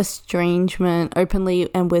discuss your estrangement openly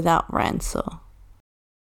and without rancour.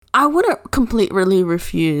 I wouldn't completely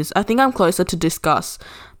refuse. I think I'm closer to discuss.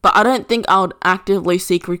 But I don't think I would actively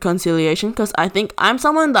seek reconciliation because I think I'm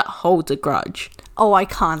someone that holds a grudge. Oh, I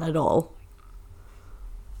can't at all.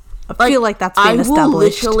 I feel like that's been established. I will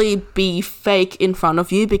literally be fake in front of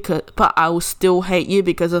you, but I will still hate you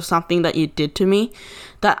because of something that you did to me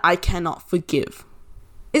that I cannot forgive.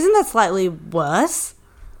 Isn't that slightly worse?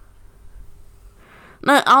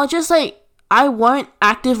 No, I'll just like, I won't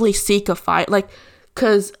actively seek a fight. Like,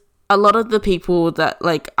 because a lot of the people that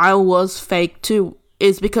like I was fake to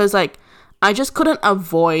is because like I just couldn't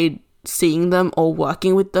avoid seeing them or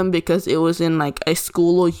working with them because it was in like a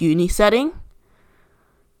school or uni setting.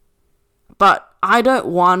 But I don't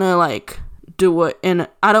want to like do it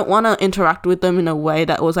I don't want to interact with them in a way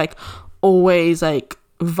that was like always like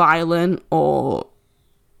violent or.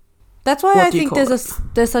 That's why I think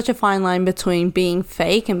there's such a fine line between being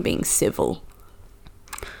fake and being civil.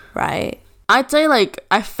 Right? I'd say like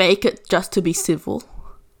I fake it just to be civil.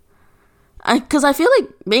 Because I feel like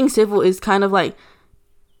being civil is kind of like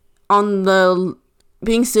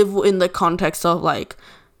being civil in the context of like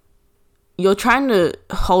you're trying to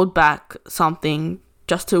hold back something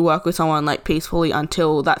just to work with someone like peacefully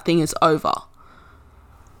until that thing is over.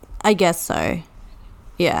 I guess so.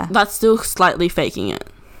 Yeah. That's still slightly faking it.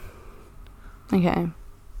 Okay.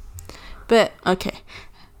 But okay,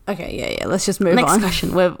 yeah. Let's just move Next on.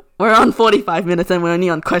 question. We're on 45 minutes and we're only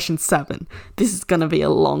on question 7. This is gonna be a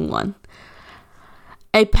long one.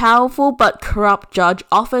 A powerful but corrupt judge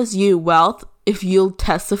offers you wealth if you'll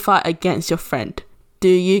testify against your friend. Do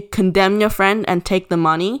you condemn your friend and take the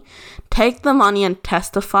money? Take the money and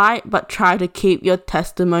testify, but try to keep your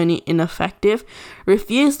testimony ineffective.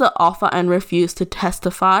 Refuse the offer and refuse to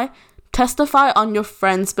testify. Testify on your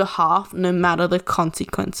friend's behalf, no matter the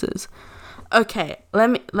consequences. Okay,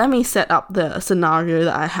 let me set up the scenario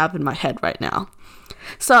that I have in my head right now.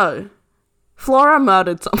 So, Flora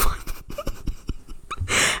murdered someone.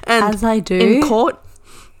 And as I do. In court.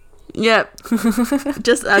 Yep.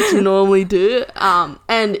 Just as you normally do.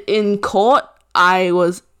 And in court, I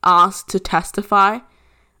was asked to testify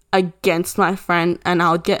against my friend and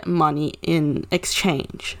I would get money in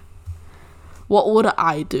exchange. What would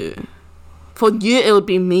I do? For you, it would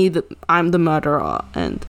be me that I'm the murderer.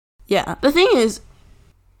 And yeah. the thing is,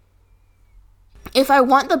 if I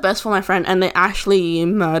want the best for my friend and they actually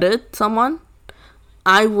murdered someone,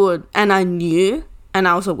 I would, and I knew, and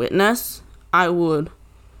I was a witness, I would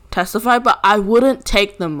testify, but I wouldn't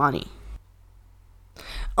take the money.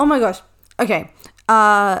 Oh my gosh. Okay.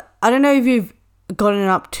 I don't know if you've gotten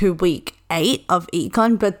up to week 8 of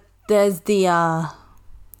econ, but there's the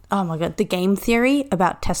oh my god, the game theory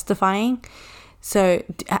about testifying. So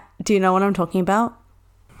do you know what I'm talking about?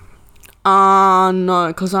 No,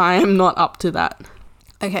 because I am not up to that.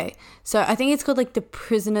 Okay, so I think it's called like the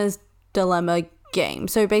prisoner's dilemma game.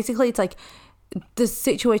 So basically it's like the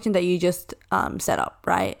situation that you just set up,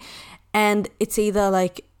 right? And it's either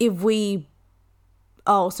like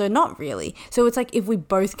so not really. So it's like if we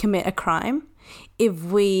both commit a crime, if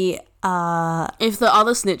the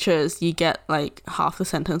other snitches, you get like half the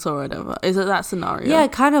sentence or whatever. Is it that scenario? Yeah,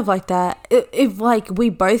 kind of like that. If like we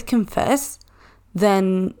both confess,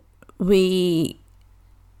 then we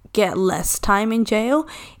get less time in jail.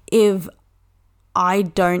 If I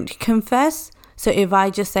don't confess, so if I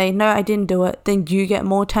just say, no, I didn't do it, then you get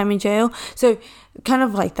more time in jail. So kind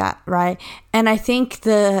of like that, right? And I think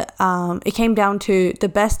it came down to the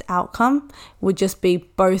best outcome would just be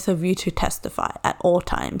both of you to testify at all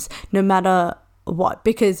times, no matter what.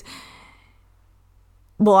 Because,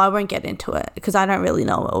 well, I won't get into it because I don't really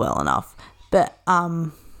know it well enough. But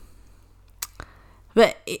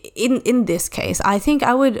in this case, I think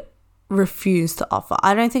I would refuse to offer.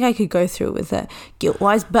 I don't think I could go through with it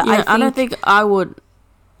guilt-wise, but yeah, I don't think I would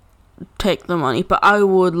take the money, but I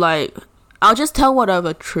would I'll just tell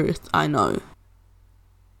whatever truth I know.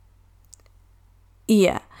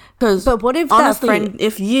 Yeah. But what if honestly, that friend...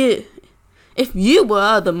 if you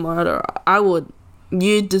were the murderer,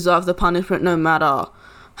 you deserve the punishment no matter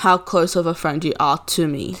how close of a friend you are to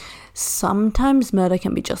me. Sometimes murder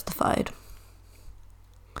can be justified.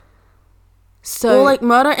 So, or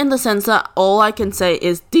murder in the sense that all I can say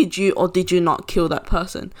is, did you or did you not kill that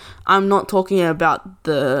person? I'm not talking about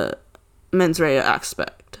the mens rea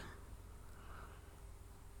aspect.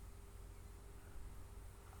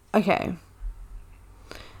 Okay.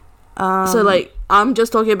 So I'm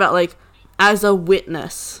just talking about as a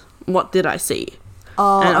witness, what did I see?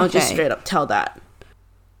 Oh, and I'll okay. just straight up tell that.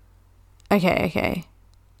 Okay.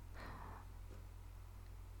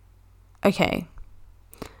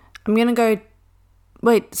 I'm gonna go.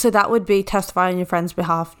 Wait, so that would be testify on your friend's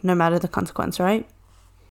behalf, no matter the consequence, right?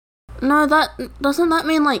 No, doesn't that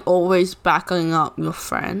mean always backing up your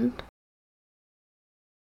friend?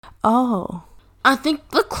 Oh. I think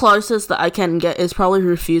the closest that I can get is probably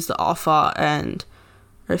refuse to offer and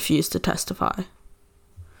refuse to testify.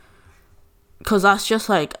 Because that's just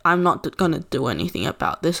I'm not gonna do anything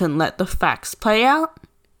about this and let the facts play out.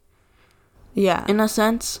 Yeah. In a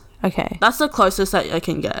sense. Okay. That's the closest that I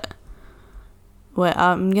can get. Wait,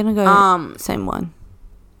 I'm gonna go same one.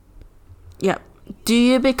 Yep. Do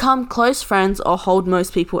you become close friends or hold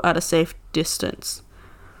most people at a safe distance?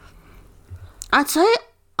 I'd say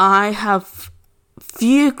I have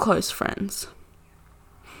few close friends.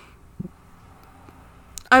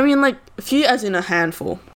 I mean, few as in a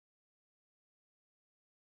handful.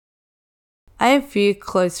 I have few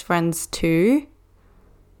close friends too.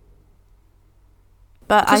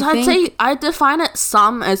 But because I'd say I define it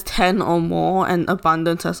some as 10 or more and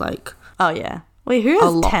abundance as oh yeah. Wait, who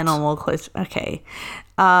has 10 or more close? Okay.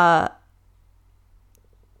 Oh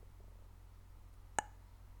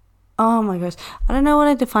my gosh. I don't know what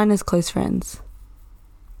I define as close friends.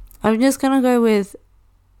 I'm gonna go with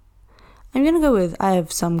I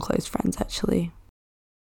have some close friends actually.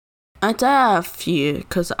 I'd say I have few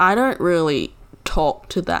because I don't really talk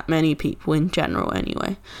to that many people in general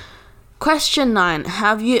anyway. Question 9.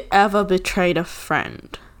 Have you ever betrayed a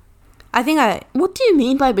friend? What do you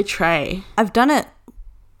mean by betray? I've done it.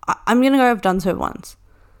 I'm going to go I've done so once.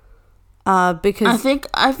 Because... I think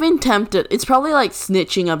I've been tempted. It's probably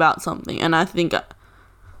snitching about something. And I think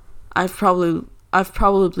I've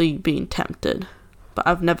probably been tempted. But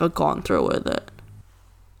I've never gone through with it.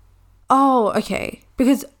 Oh, okay.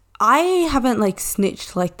 Because I haven't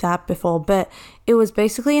snitched like that before. But it was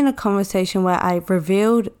basically in a conversation where I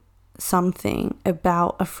revealed something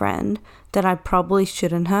about a friend that I probably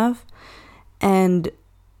shouldn't have, and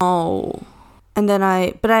then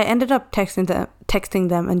I ended up texting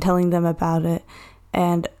them and telling them about it,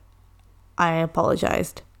 and I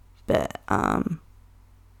apologized, but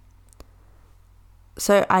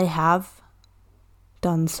so I have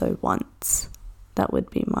done so once. That would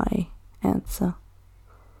be my answer.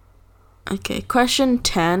 Okay, question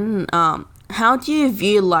 10. How do you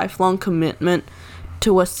view lifelong commitment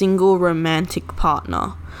to a single romantic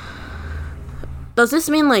partner? Does this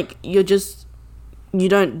mean you're just you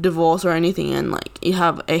don't divorce or anything and like you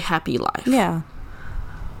have a happy life. Yeah.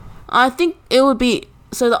 I think it would be,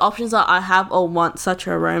 so the options are I have or want such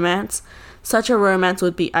a romance. Such a romance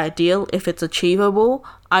would be ideal if it's achievable.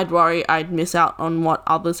 I'd worry I'd miss out on what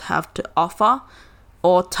others have to offer.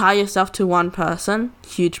 Or tie yourself to one person.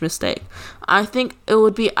 Huge mistake. I think it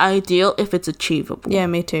would be ideal if it's achievable. Yeah,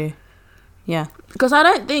 me too. Yeah. Because I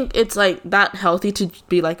don't think it's like that healthy to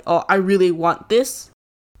be like, oh, I really want this.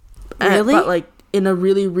 Really? But like in a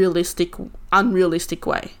really unrealistic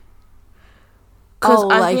way.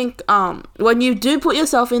 Because I think when you do put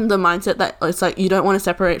yourself in the mindset that it's like you don't want to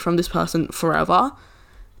separate from this person forever,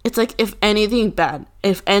 it's like if anything bad,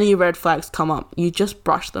 if any red flags come up, you just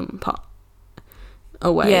brush them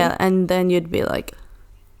away. Yeah, and then you'd be like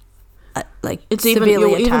it's severely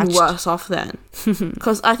you're attached. even worse off then.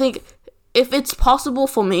 Because I think if it's possible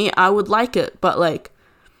for me, I would like it. But like,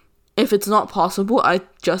 if it's not possible, I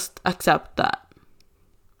just accept that.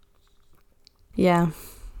 Yeah.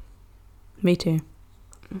 Me too.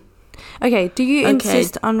 Okay, do you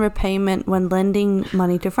insist on repayment when lending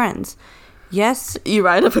money to friends? Yes. You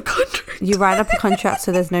write up a contract. You write up a contract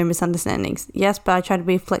so there's no misunderstandings. Yes, but I try to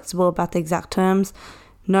be flexible about the exact terms.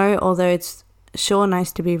 No, although it's sure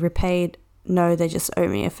nice to be repaid. No, they just owe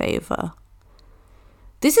me a favor.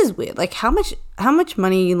 This is weird. Like, how much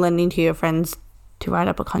money are you lending to your friends to write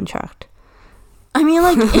up a contract? I mean,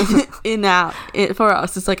 like, for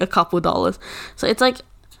us, it's like a couple dollars. So it's like,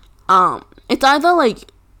 it's either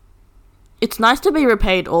like, it's nice to be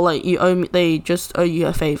repaid or like they just owe you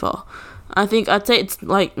a favor. I think I'd say it's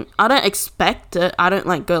like, I don't expect it. I don't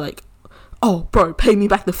like go like, oh, bro, pay me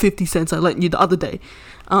back the 50 cents I lent you the other day.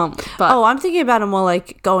 But I'm thinking about it more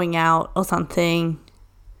like going out or something.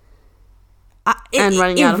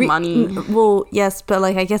 Running out of money. Well, yes, but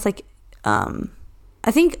like I guess like I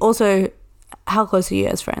think also how close are you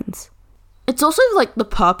as friends? It's also like the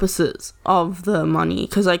purposes of the money,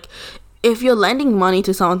 because like if you're lending money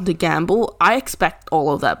to someone to gamble, I expect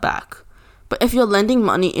all of that back. But if you're lending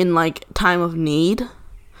money in like time of need,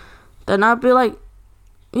 then I'd be like,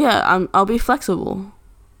 yeah, I'll be flexible.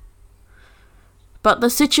 But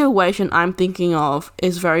the situation I'm thinking of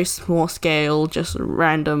is very small scale, just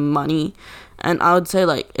random money. And I would say,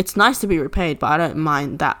 like, it's nice to be repaid, but I don't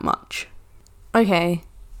mind that much. Okay.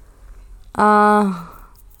 I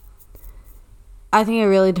think it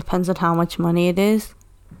really depends on how much money it is.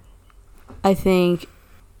 I think,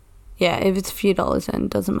 yeah, if it's a few dollars, then it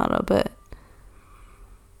doesn't matter. But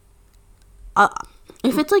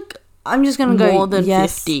if it's like, I'm just going to go more than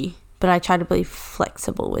yes, 50. But I try to be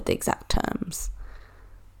flexible with the exact terms,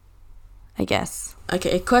 I guess.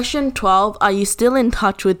 Okay, question 12. Are you still in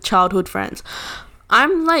touch with childhood friends?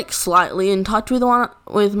 I'm like slightly in touch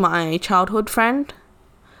with my childhood friend,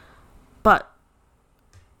 but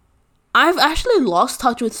I've actually lost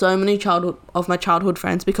touch with so many of my childhood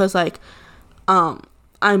friends because like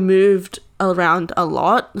I moved around a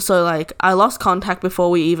lot, so like I lost contact before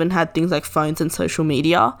we even had things like phones and social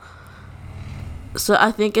media. So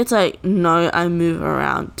I think it's like, no, I move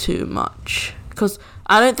around too much because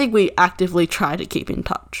I don't think we actively try to keep in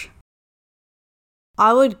touch.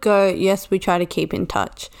 I would go, yes, we try to keep in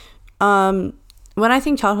touch. When I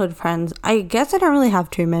think childhood friends, I guess I don't really have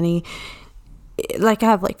too many. Like, I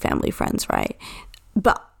have, like, family friends, right?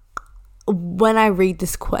 But when I read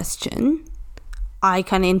this question, I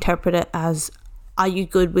kind of interpret it as, are you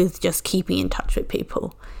good with just keeping in touch with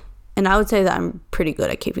people? And I would say that I'm pretty good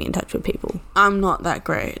at keeping in touch with people. I'm not that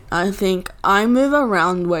great. I think I move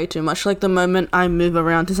around way too much. Like, the moment I move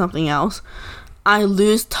around to something else, I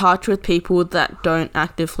lose touch with people that don't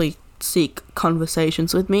actively seek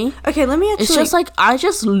conversations with me. Okay, let me actually... It's just like, I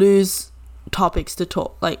just lose topics to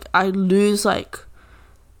talk. Like, I lose, like,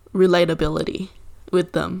 relatability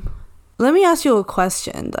with them. Let me ask you a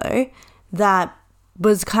question, though, that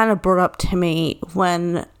was kind of brought up to me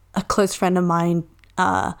when a close friend of mine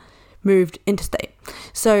moved interstate.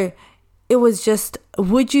 So it was just,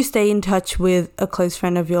 would you stay in touch with a close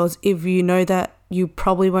friend of yours if you know that you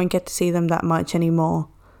probably won't get to see them that much anymore?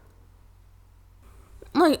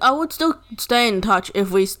 Like, I would still stay in touch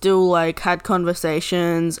if we still, like, had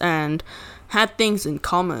conversations and had things in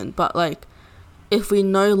common. But, like, if we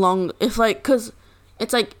no longer... If, like... Because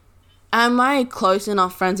it's, like... Am I close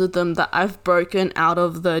enough friends with them that I've broken out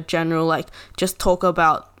of the general, like, just talk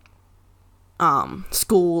about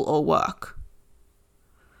school or work?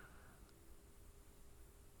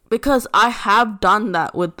 Because I have done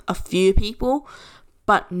that with a few people,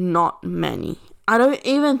 but not many. I don't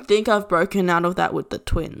even think I've broken out of that with the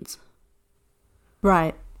twins.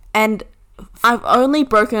 Right. And I've only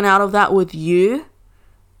broken out of that with you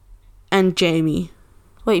and Jamie.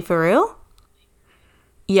 wait, for real?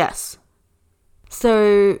 Yes.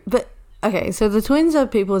 So, but okay, so the twins are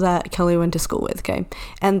people that Kelly went to school with, okay?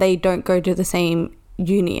 And they don't go to the same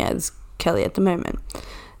uni as Kelly at the moment.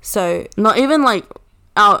 So, not even like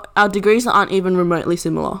our degrees aren't even remotely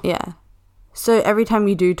similar. Yeah. So every time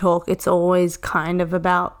you do talk, it's always kind of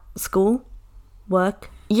about school, work.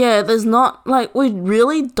 Yeah, there's not, like, we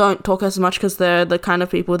really don't talk as much because they're the kind of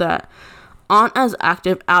people that aren't as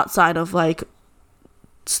active outside of, like,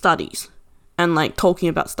 studies and, like, talking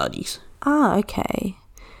about studies. Ah, okay.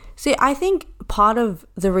 See, I think part of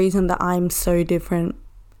the reason that I'm so different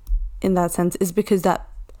in that sense is because that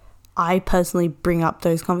I personally bring up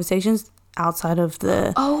those conversations outside of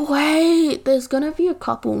the... Oh, wait, there's gonna be a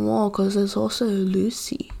couple more because there's also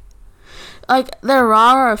Lucy. Like, there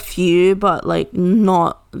are a few, but, like,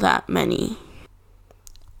 not that many.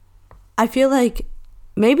 I feel like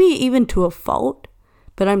maybe even to a fault,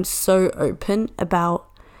 but I'm so open about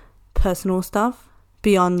personal stuff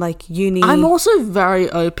beyond, like, uni. I'm also very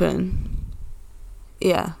open.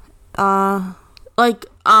 Yeah. Like,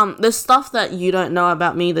 there's stuff that you don't know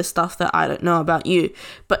about me, there's stuff that I don't know about you.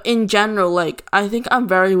 But in general, like, I think I'm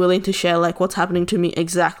very willing to share, like, what's happening to me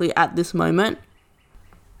exactly at this moment.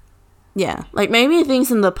 Yeah. Like, maybe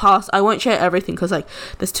things in the past, I won't share everything because, like,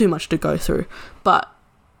 there's too much to go through. But,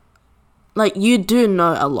 like, you do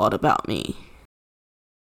know a lot about me.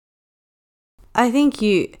 I think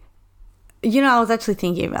you know, I was actually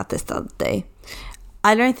thinking about this the other day.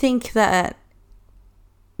 I don't think that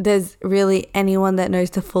there's really anyone that knows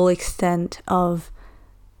the full extent of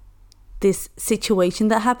this situation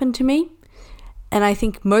that happened to me. And I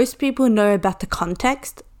think most people know about the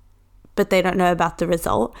context, but they don't know about the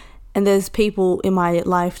result. And there's people in my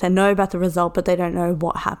life that know about the result, but they don't know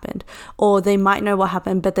what happened. Or they might know what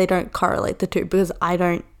happened, but they don't correlate the two because I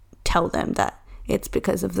don't tell them that it's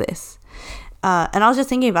because of this. And I was just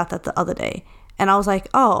thinking about that the other day. And I was like,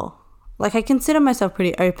 oh, like, I consider myself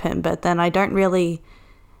pretty open, but then I don't really,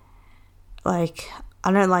 like,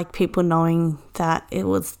 I don't like people knowing that it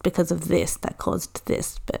was because of this that caused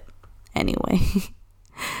this. But anyway,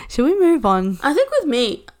 should we move on? I think with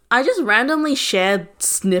me, I just randomly shared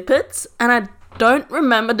snippets and I don't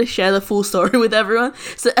remember to share the full story with everyone.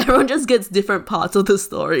 So everyone just gets different parts of the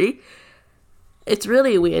story. It's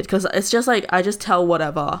really weird because it's just like I just tell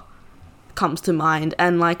whatever comes to mind.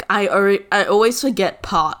 And like I always forget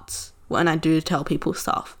parts when I do tell people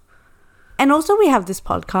stuff. And also we have this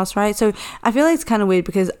podcast, right? So I feel like it's kind of weird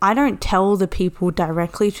because I don't tell the people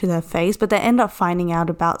directly to their face, but they end up finding out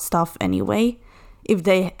about stuff anyway if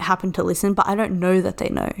they happen to listen, but I don't know that they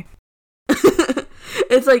know.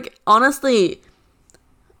 It's like, honestly,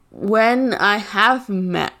 when I have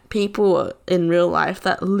met people in real life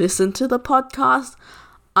that listen to the podcast,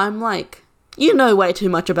 I'm like, you know way too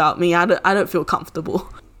much about me. I don't feel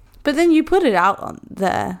comfortable. But then you put it out on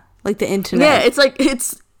there, like the internet. Yeah, it's like,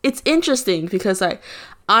 it's interesting because like,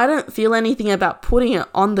 I don't feel anything about putting it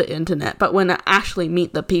on the internet, but when I actually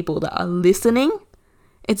meet the people that are listening,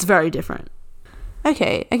 it's very different.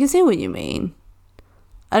 Okay, I can see what you mean.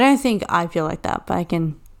 I don't think I feel like that, but I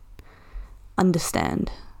can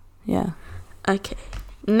understand. Yeah. Okay.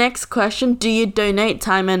 Next question. Do you donate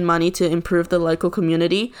time and money to improve the local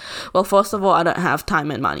community? Well, first of all, I don't have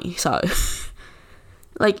time and money. So,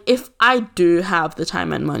 like, if I do have the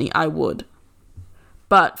time and money, I would.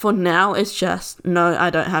 But for now, it's just, no,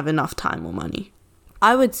 I don't have enough time or money.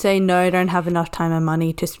 I would say no, I don't have enough time and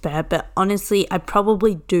money to spare. But honestly, I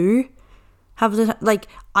probably do have the, like,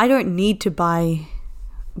 I don't need to buy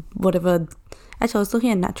whatever. Actually, I was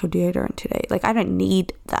looking at natural deodorant today. Like, I don't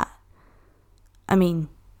need that. I mean,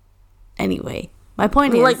 anyway, my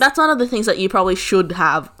point is, like, that's one of the things that you probably should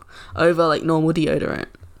have over like normal deodorant.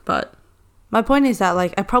 But my point is that,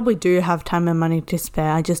 like, I probably do have time and money to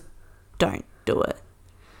spare. I just don't do it.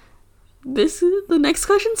 The next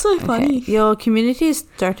question's so funny. Your community is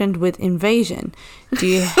threatened with invasion. Do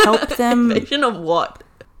you help them? Invasion of what?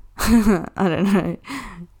 I don't know.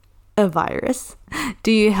 A virus.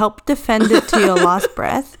 Do you help defend it to your last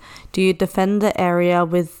breath? Do you defend the area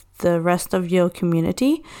with the rest of your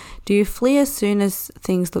community? Do you flee as soon as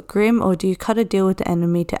things look grim, or do you cut a deal with the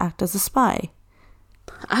enemy to act as a spy?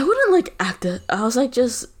 I wouldn't like act it. I was like,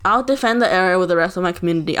 just I'll defend the area with the rest of my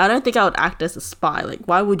community. I don't think I would act as a spy. Like,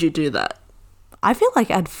 why would you do that? I feel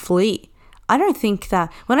like I'd flee. I don't think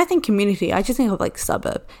that when I think community, I just think of like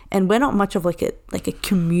suburb, and we're not much of like a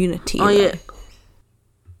community. Oh yeah,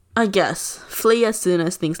 I guess flee as soon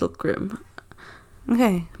as things look grim.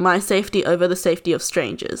 Okay. My safety over the safety of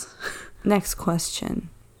strangers. Next question.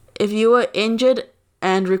 If you were injured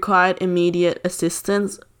and required immediate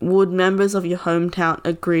assistance, would members of your hometown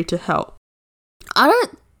agree to help? I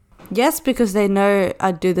don't Yes, because they know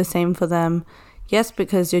I'd do the same for them. Yes,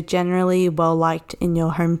 because you're generally well liked in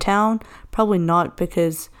your hometown. Probably not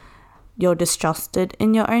because you're distrusted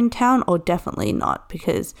in your own town, or definitely not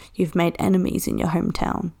because you've made enemies in your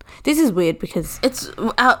hometown. This is weird because It's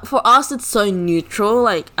for us, it's so neutral.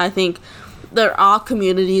 Like, I think there are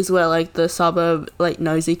communities where like the suburb like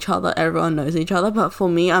knows each other, everyone knows each other, but for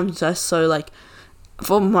me, I'm just so like,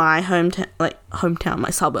 for my hometown, my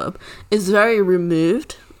suburb is very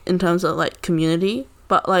removed in terms of like community,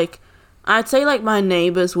 but like I'd say like my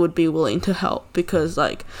neighbors would be willing to help because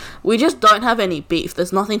like we just don't have any beef.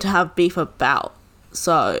 There's nothing to have beef about.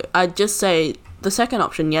 So I'd just say the second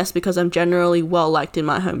option, yes, because I'm generally well liked in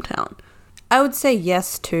my hometown. I would say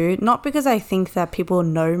yes too, not because I think that people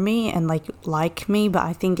know me and like me, but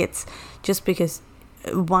I think it's just because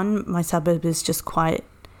one, my suburb is just quite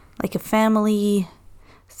like a family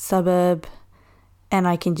suburb, and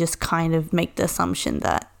I can just kind of make the assumption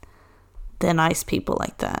that they're nice people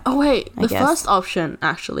like that. Oh wait, I the guess. first option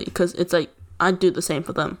actually, because it's like I'd do the same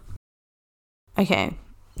for them. Okay,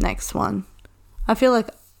 next one. I feel like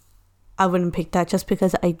I wouldn't pick that just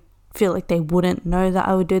because I feel like they wouldn't know that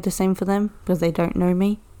I would do the same for them because they don't know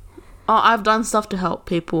me. Oh, I've done stuff to help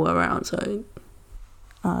people around, so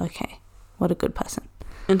Oh, okay. What a good person.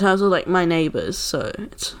 in terms of like my neighbors, so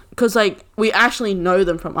it's because like we actually know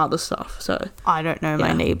them from other stuff, so I don't know my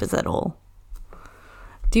Yeah. neighbours at all.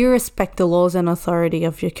 Do you respect the laws and authority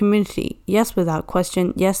of your community? Yes, without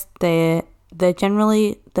question. Yes, they're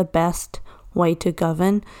generally the best way to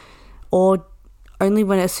govern, or only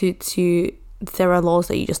when it suits you. If there are laws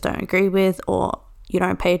that you just don't agree with, or you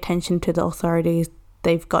don't pay attention to the authorities,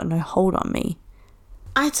 they've got no hold on me.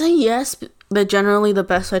 I'd say yes, they're generally the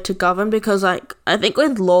best way to govern because like I think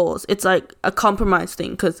with laws it's like a compromise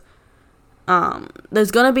thing because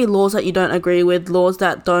there's gonna be laws that you don't agree with, laws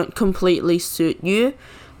that don't completely suit you,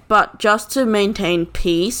 but just to maintain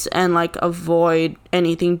peace and like avoid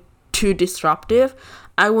anything too disruptive,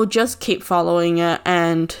 I will just keep following it.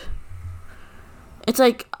 And it's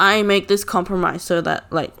like I make this compromise so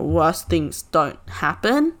that like worse things don't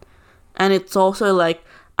happen. And it's also like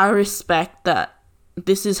I respect that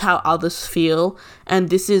this is how others feel, and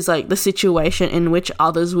this is like the situation in which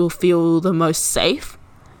others will feel the most safe.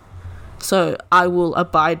 So I will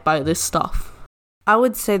abide by this stuff. I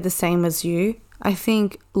would say the same as you. I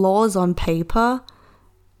think laws on paper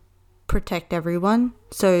protect everyone,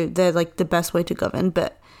 so they're like the best way to govern,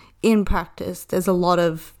 but in practice there's a lot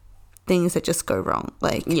of things that just go wrong.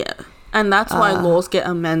 Like, Yeah. And that's why laws get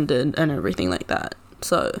amended and everything like that.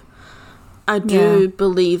 So I do Yeah.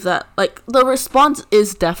 believe that like the response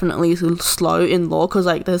is definitely slow in law because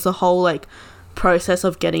like there's a whole like process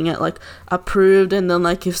of getting it like approved, and then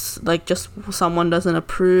like if like just someone doesn't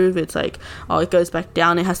approve, it's like it goes back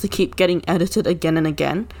down, it has to keep getting edited again and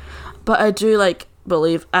again. But I do like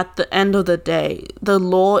believe at the end of the day the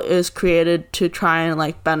law is created to try and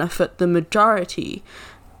like benefit the majority,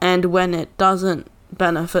 and when it doesn't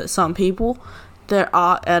benefit some people, there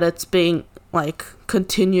are edits being like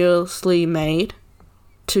continuously made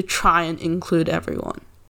to try and include everyone.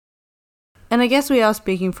 and I guess we are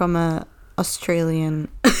speaking from a Australian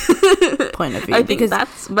point of view. I think because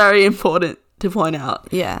that's very important to point out.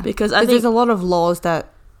 yeah, Because I think there's a lot of laws that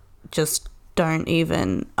just don't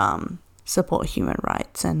even support human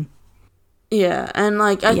rights, and yeah, and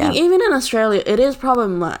like I think Yeah. even in Australia it is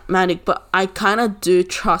problematic, but I kind of do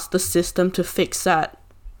trust the system to fix that.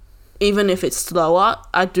 Even if it's slower,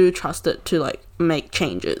 I do trust it to like make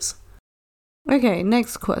changes. Okay,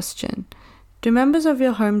 next question. Do members of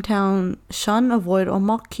your hometown shun, avoid, or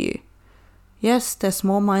mock you? Yes, their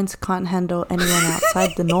small minds can't handle anyone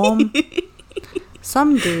outside the norm.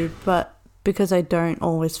 Some do, but because I don't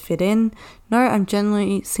always fit in. No, I'm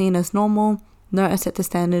generally seen as normal. No, I set the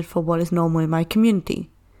standard for what is normal in my community.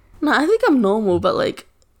 No, I think I'm normal, but like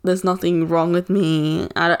there's nothing wrong with me.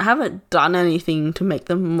 Haven't done anything to make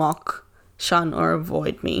them mock, shun, or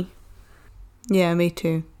avoid me. Yeah, me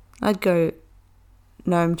too. I'd go,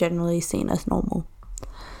 no, I'm generally seen as normal.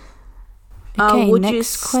 Okay, Would you next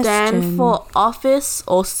stand question. for office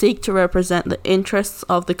or seek to represent the interests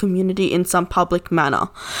of the community in some public manner?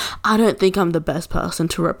 I don't think I'm the best person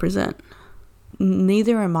to represent.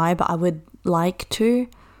 Neither am I, but I would like to.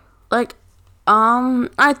 Like,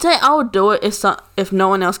 I'd say I would do it if no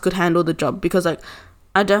one else could handle the job, because like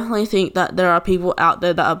I definitely think that there are people out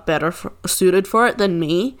there that are better suited for it than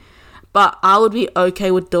me. But I would be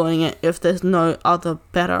okay with doing it if there's no other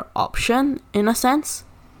better option, in a sense.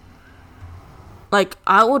 Like,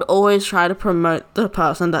 I would always try to promote the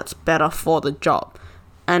person that's better for the job.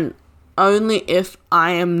 And only if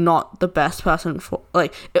I am not the best person for,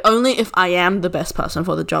 like, only if I am the best person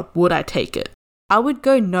for the job would I take it. I would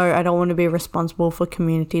go no, I don't want to be responsible for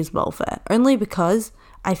community's welfare. Only because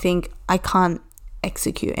I think I can't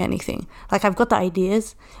execute anything. Like, I've got the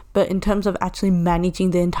ideas, but in terms of actually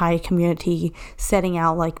managing the entire community, setting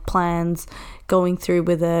out like plans, going through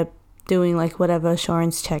with it, doing like whatever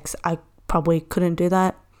assurance checks, I probably couldn't do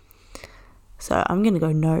that. So I'm gonna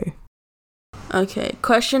go no. Okay,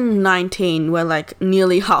 question 19. We're like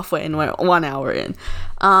nearly halfway and we're 1 hour in.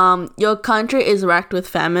 Your country is racked with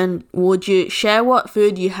famine. Would you share what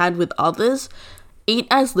food you had with others? Eat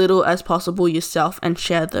as little as possible yourself and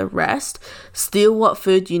share the rest. Steal what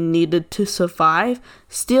food you needed to survive.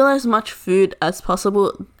 Steal as much food as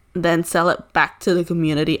possible, then sell it back to the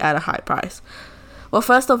community at a high price. Well,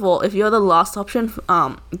 first of all, if you're the last option,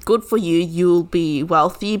 good for you. You'll be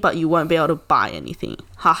wealthy, but you won't be able to buy anything.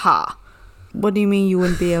 Haha. What do you mean you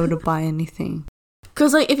wouldn't be able to buy anything?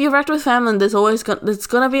 Because like if you're wrecked with famine, there's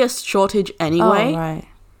gonna be a shortage anyway. Oh, right.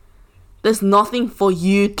 There's nothing for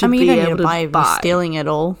you to be you don't able need to buy if you're stealing it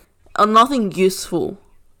all. Or nothing useful.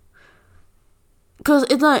 Because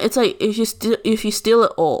it's like if you steal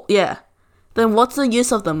it all, yeah, then what's the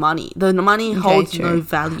use of the money? The money holds no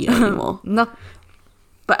value anymore. No.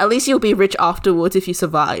 But at least you'll be rich afterwards if you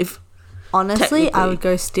survive. Honestly, I would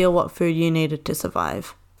go steal what food you needed to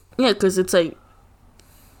survive. Yeah, because it's like,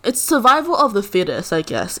 it's survival of the fittest, I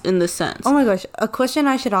guess, in this sense. Oh my gosh, a question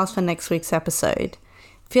I should ask for next week's episode.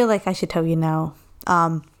 Feel like I should tell you now.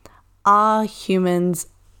 Are human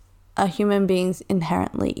beings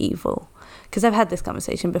inherently evil? Because I've had this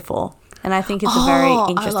conversation before, and I think it's a very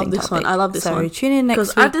interesting topic. I love this one. So tune in next week.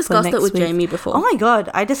 Because I discussed it with Jamie before. Oh my god,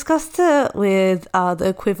 I discussed it with the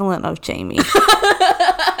equivalent of Jamie.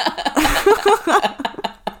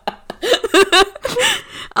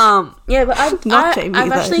 Yeah, but I've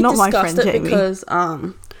actually not discussed it Jamie. Because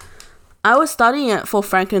I was studying it for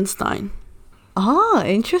Frankenstein. Oh,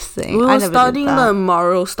 interesting. We were studying the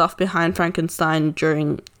moral stuff behind Frankenstein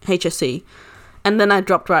during HSC, and then I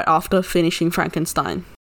dropped right after finishing Frankenstein.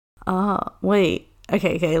 Wait.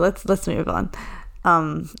 Okay. Let's move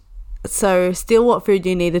on. So steal what food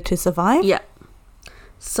you needed to survive? Yeah.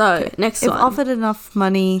 So, okay. Next one. If offered enough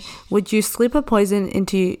money, would you slip a poison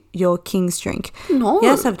into your king's drink? No.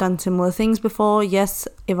 Yes, I've done similar things before. Yes,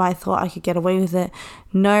 if I thought I could get away with it.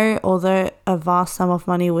 No, although a vast sum of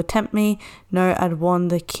money would tempt me. No, I'd warn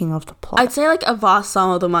the king of the plot. I'd say like a vast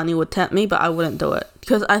sum of the money would tempt me, but I wouldn't do it.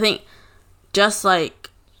 Because I think just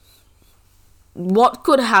like what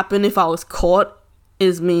could happen if I was caught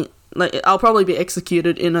is me, like I'll probably be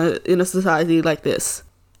executed in a society like this.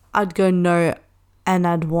 I'd go no, and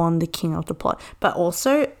I'd warn the king of the plot. But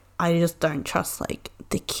also, I just don't trust, like,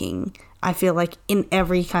 the king. I feel like in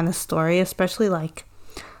every kind of story, especially, like,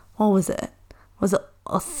 what was it? Was it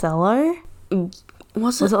Othello?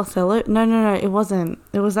 Was it Othello? No, it wasn't.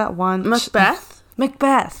 It was that one. Macbeth?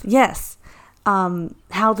 Macbeth, yes.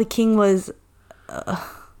 How the king was...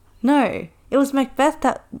 no, it was Macbeth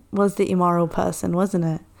that was the immoral person, wasn't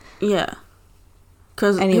it? Yeah.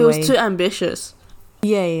 Because he was too ambitious.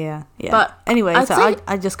 Yeah. But anyway,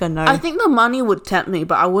 I just go no. I think the money would tempt me,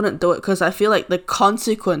 but I wouldn't do it because I feel like the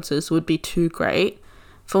consequences would be too great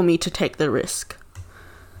for me to take the risk.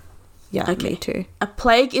 Yeah, okay. Me too. A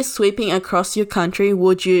plague is sweeping across your country.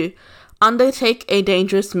 Would you undertake a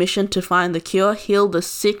dangerous mission to find the cure, heal the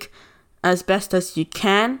sick as best as you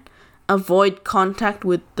can, avoid contact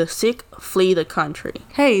with the sick, flee the country?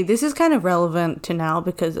 Hey, this is kind of relevant to now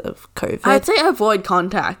because of COVID. I'd say avoid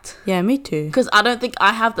contact. Yeah, me too. Because I don't think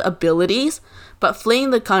I have the abilities, but fleeing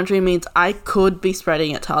the country means I could be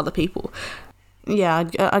spreading it to other people. Yeah,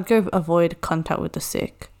 I'd go avoid contact with the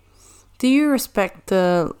sick. Do you respect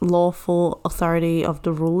the lawful authority of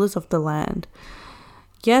the rulers of the land?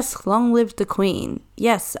 Yes, long live the Queen.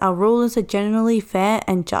 Yes, our rulers are generally fair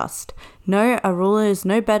and just. No, a ruler is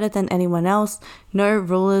no better than anyone else. No,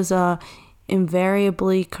 rulers are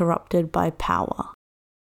invariably corrupted by power.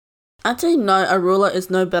 I'd say no, a ruler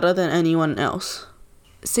is no better than anyone else.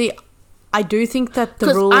 See, I do think that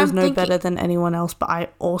the ruler is no better than anyone else, but I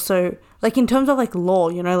also, like, in terms of, like, law,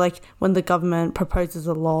 you know, like, when the government proposes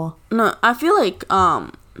a law. No, I feel like,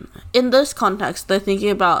 in this context, they're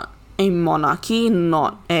thinking about a monarchy,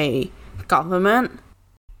 not a government.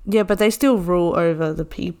 Yeah, but they still rule over the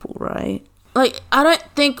people, right? Like, I don't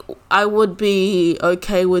think I would be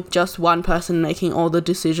okay with just one person making all the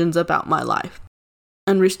decisions about my life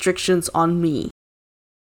and restrictions on me.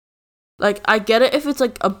 Like, I get it if it's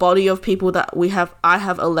like a body of people that I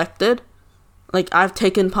have elected. Like, I've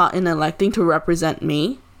taken part in electing to represent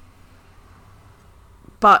me.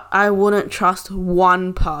 but I wouldn't trust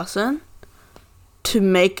one person to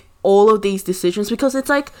make all of these decisions, because it's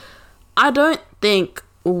like, I don't think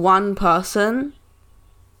one person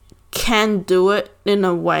can do it in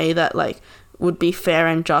a way that like would be fair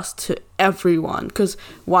and just to everyone, because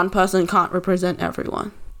one person can't represent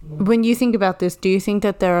everyone. When you think about this, do you think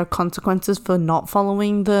that there are consequences for not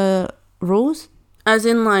following the rules? As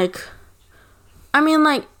in, like, I mean,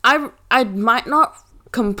 like, I might not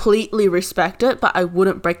completely respect it, but I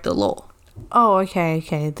wouldn't break the law. Oh,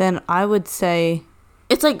 okay. Then I would say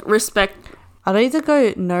It's like respect. I'd either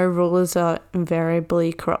go no rulers are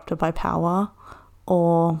invariably corrupted by power,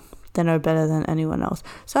 or they're no better than anyone else.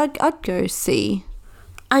 So I'd go C.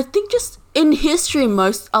 I think just in history,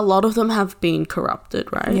 a lot of them have been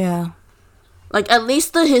corrupted, right? Yeah. Like, at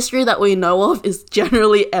least the history that we know of is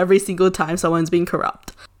generally every single time someone's been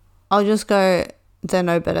corrupt. I'll just go they're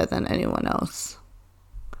no better than anyone else.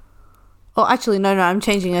 Oh, actually, no, I'm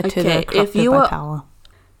changing it to the corrupted by power.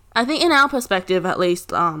 I think in our perspective, at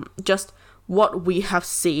least, just what we have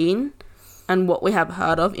seen and what we have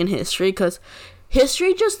heard of in history, because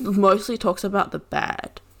history just mostly talks about the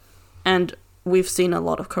bad, and we've seen a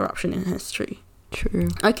lot of corruption in history. True.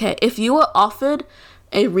 Okay, if you were offered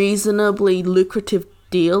a reasonably lucrative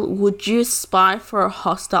deal, would you spy for a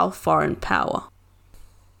hostile foreign power?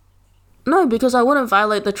 No, because I wouldn't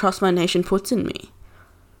violate the trust my nation puts in me.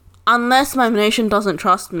 Unless my nation doesn't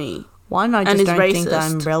trust me. One, I and just don't racist. think that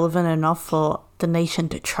I'm relevant enough for the nation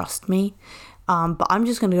to trust me. But I'm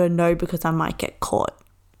just going to go no, because I might get caught.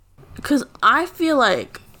 Because I feel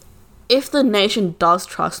like if the nation does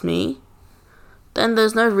trust me, then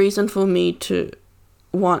there's no reason for me to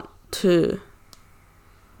want to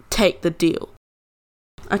take the deal.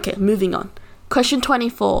 Okay, moving on. Question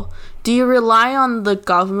 24. Do you rely on the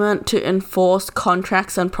government to enforce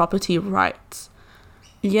contracts and property rights?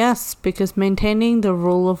 Yes, because maintaining the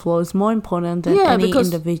rule of law is more important than any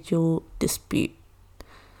individual dispute.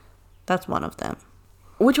 That's one of them.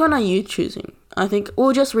 Which one are you choosing? I think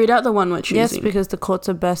we'll just read out the one we're choosing. Yes, because the courts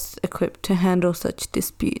are best equipped to handle such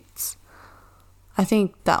disputes. I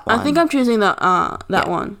think that one. I think I'm choosing that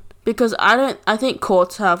one. Because I think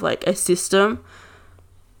courts have like a system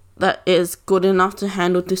that is good enough to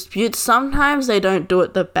handle disputes. Sometimes they don't do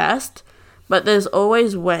it the best, but there's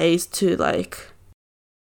always ways to like,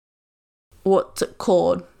 what's it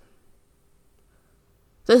called?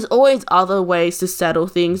 There's always other ways to settle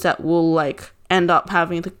things that will like end up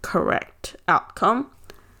having the correct outcome.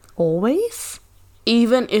 Always?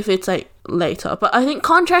 Even if it's like later. But I think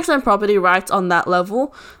contracts and property rights on that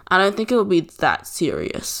level, I don't think it would be that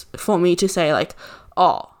serious for me to say like,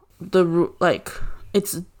 oh,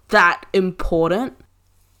 it's that important.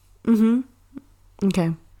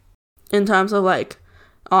 Okay. In terms of like,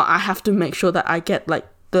 oh, I have to make sure that I get like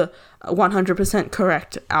the 100%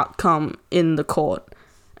 correct outcome in the court,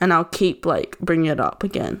 and I'll keep like bringing it up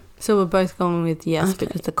again. So we're both going with yes,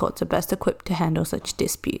 because the courts are best equipped to handle such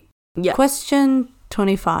dispute. Yeah. Question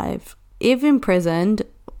 25. If imprisoned,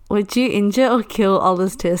 would you injure or kill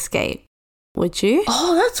others to escape? Would you?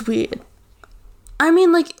 Oh, that's weird. I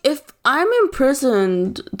mean, like, if I'm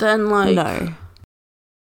imprisoned, then like...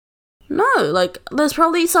 No, like, there's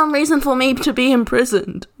probably some reason for me to be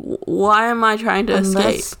imprisoned. Why am I trying to escape?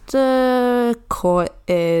 Unless the court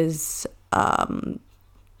is...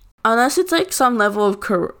 Unless it's like some level of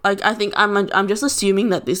like, I think I'm just assuming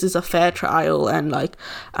that this is a fair trial and like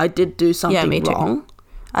I did do something wrong.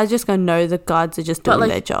 I was just gonna know the guards are just doing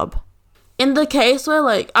their job. In the case where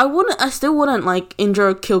like I still wouldn't like injure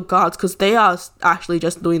or kill guards, because they are actually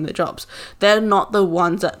just doing their jobs. They're not the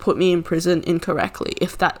ones that put me in prison incorrectly,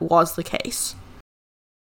 if that was the case.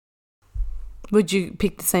 Would you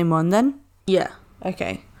pick the same one then? Yeah.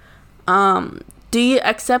 Okay. Do you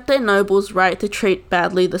accept a noble's right to treat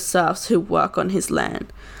badly the serfs who work on his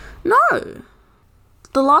land? No.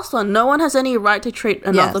 The last one. No one has any right to treat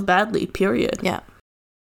another badly, period. Yeah.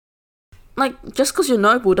 Like, just because you're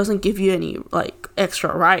noble doesn't give you any, like,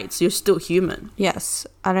 extra rights. You're still human. Yes.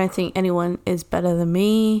 I don't think anyone is better than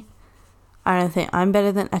me. I don't think I'm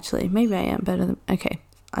better than... Actually, maybe I am better than... Okay.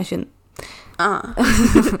 I shouldn't.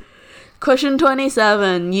 Question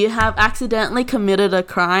 27. You have accidentally committed a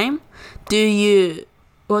crime.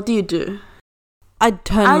 What do you do? I'd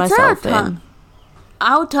turn myself in.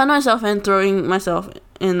 I would turn myself in, throwing myself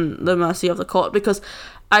in the mercy of the court, because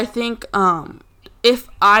I think if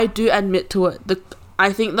I do admit to it,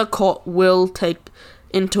 I think the court will take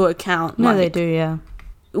into account. No, they do, yeah.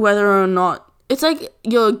 Whether or not it's like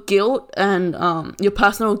your guilt and your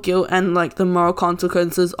personal guilt and like the moral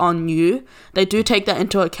consequences on you. They do take that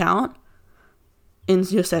into account in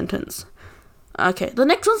your sentence. Okay, the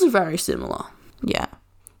next one's very similar. Yeah.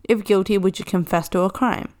 If guilty, would you confess to a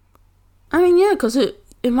crime? I mean, yeah, because it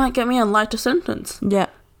might get me a lighter sentence. Yeah.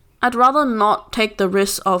 I'd rather not take the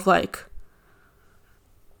risk of, like,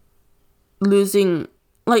 losing...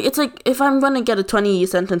 Like, it's like, if I'm going to get a 20-year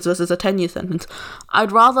sentence versus a 10-year sentence,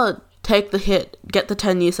 I'd rather take the hit, get the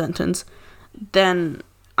 10-year sentence, than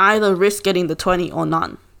either risk getting the 20 or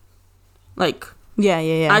none. Like...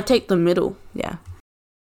 Yeah. I take the middle. Yeah.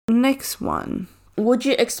 Next one. Would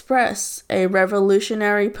you express a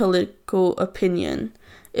revolutionary political opinion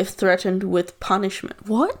if threatened with punishment?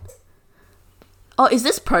 What? Oh, is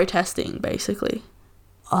this protesting, basically?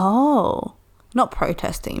 Oh. Not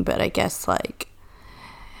protesting, but I guess, like,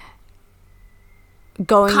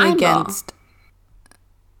 going Kinda. against...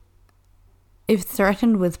 If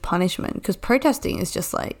threatened with punishment. Because protesting is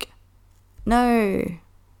just like, no,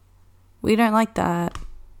 we don't like that.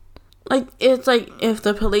 Like, it's like if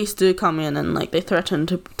the police do come in and, like, they threaten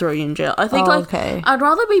to throw you in jail. I think, okay. I'd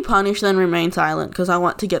rather be punished than remain silent because I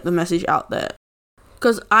want to get the message out there.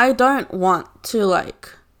 Because I don't want to, like,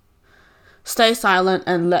 stay silent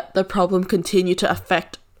and let the problem continue to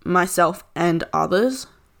affect myself and others.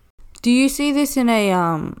 Do you see this in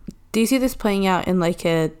a, do you see this playing out in, like,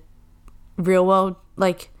 a real world,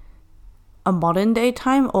 like, a modern day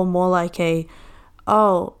time? Or more like a,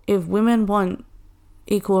 oh, if women want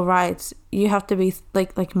equal rights, you have to be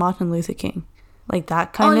like Martin Luther King, like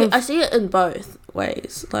that kind of. I see it in both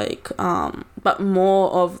ways, like, but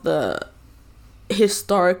more of the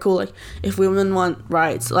historical, like, if women want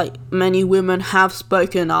rights, like, many women have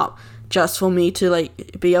spoken up just for me to,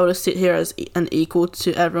 like, be able to sit here as an equal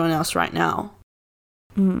to everyone else right now.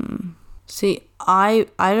 See, I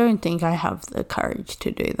don't think I have the courage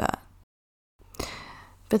to do that.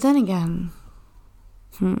 But then again,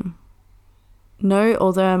 no,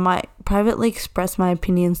 although I might privately express my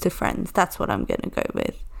opinions to friends. That's what I'm going to go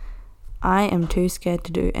with. I am too scared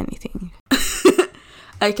to do anything.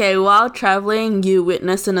 Okay, while traveling, you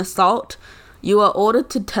witness an assault. You are ordered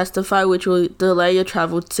to testify, which will delay your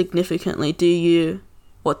travel significantly.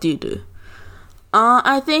 What do you do?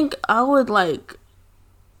 I think I would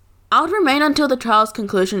remain until the trial's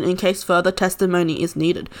conclusion in case further testimony is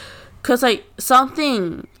needed. Because, like,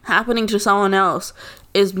 something happening to someone else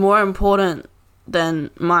is more important than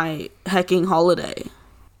my hecking holiday.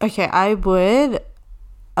 Okay,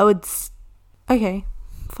 okay,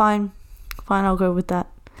 fine, I'll go with that.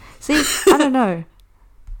 See, I don't know. I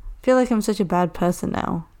feel like I'm such a bad person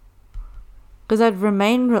now. Because I'd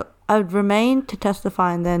remain to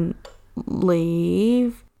testify and then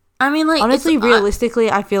leave. I mean, like, honestly,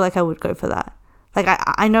 realistically, I feel like I would go for that. Like,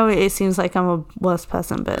 I know it seems like I'm a worse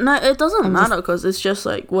person, but... No, it doesn't matter because it's just,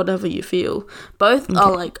 like, whatever you feel. Both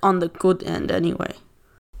are, like, on the good end anyway.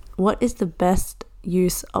 What is the best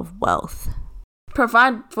use of wealth?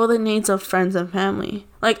 Provide for the needs of friends and family.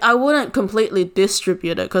 Like, I wouldn't completely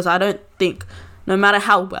distribute it because I don't think, no matter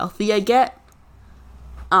how wealthy I get,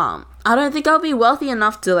 I don't think I'll be wealthy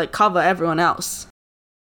enough to, like, cover everyone else.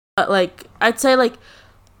 But, like, I'd say, like,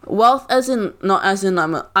 wealth as in, not as in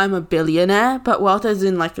I'm a billionaire, but wealth as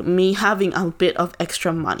in, like, me having a bit of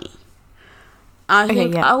extra money. I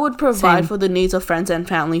think I would provide for the needs of friends and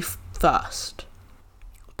family first.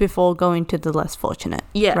 Before going to the less fortunate.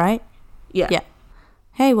 Yeah. Right? Yeah.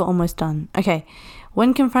 Hey, we're almost done. Okay.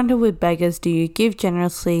 When confronted with beggars, do you give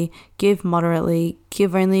generously, give moderately,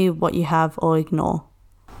 give only what you have, or ignore?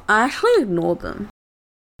 I actually ignore them.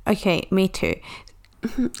 Okay, me too.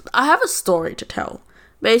 I have a story to tell.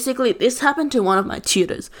 Basically, this happened to one of my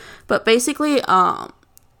tutors. But basically,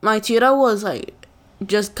 my tutor was, like,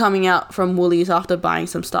 just coming out from Woolies after buying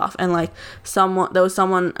some stuff. And, like, there was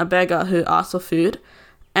a beggar who asked for food.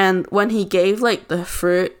 And when he gave, like, the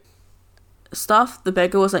fruit stuff, the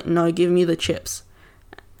beggar was like, no, give me the chips.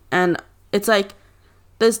 And it's like,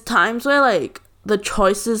 there's times where, like, the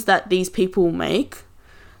choices that these people make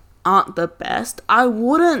aren't the best. I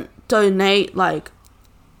wouldn't donate, like,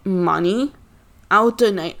 money. I would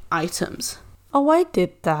donate items. Oh, I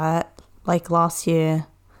did that, like, last year.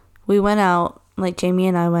 We went out, like, Jamie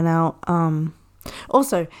and I went out.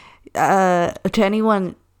 Also, to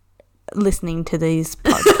anyone listening to these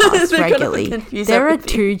podcasts regularly, there are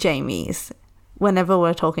two Jamies whenever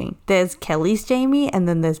we're talking. There's Kelly's Jamie and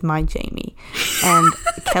then there's my Jamie. And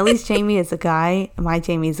Kelly's Jamie is a guy, my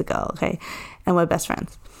Jamie is a girl, okay? And we're best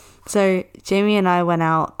friends. So Jamie and I went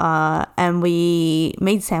out and we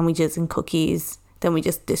made sandwiches and cookies. Then we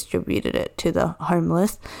just distributed it to the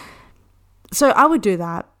homeless. So I would do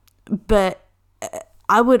that, but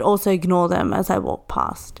I would also ignore them as I walk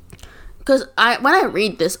past. Because when I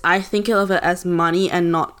read this, I think of it as money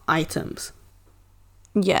and not items.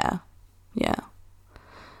 Yeah.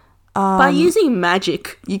 By using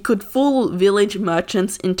magic, you could fool village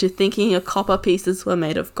merchants into thinking your copper pieces were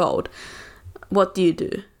made of gold. What do you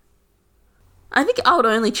do? I think I would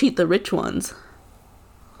only cheat the rich ones.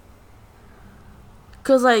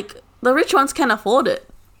 Because, like, the rich ones can afford it.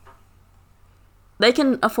 They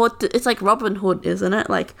can afford to... It's like Robin Hood, isn't it?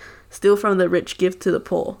 Like, steal from the rich, give to the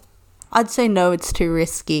poor. I'd say no, it's too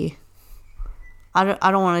risky. I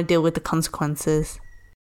don't want to deal with the consequences.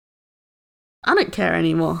 I don't care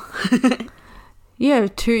anymore. You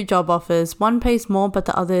have 2 job offers. One pays more, but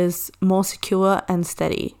the other is more secure and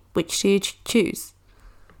steady. Which do you choose?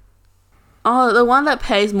 Oh, the one that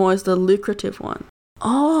pays more is the lucrative one.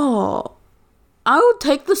 Oh, I would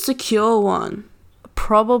take the secure one.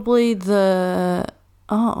 Probably the...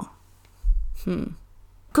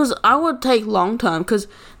 Because I would take long term, because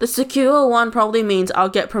the secure one probably means I'll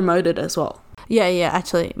get promoted as well. Yeah,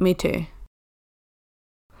 actually, me too.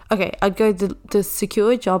 Okay, I'd go the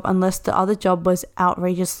secure job unless the other job was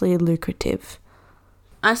outrageously lucrative.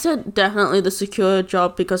 I said definitely the secure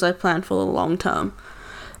job because I planned for the long term.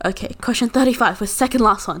 Okay, question 35 for second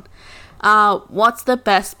last one. What's the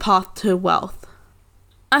best path to wealth?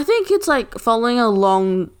 I think it's like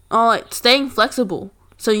following like staying flexible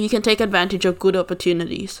so you can take advantage of good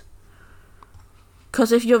opportunities.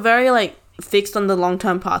 Because if you're very like fixed on the long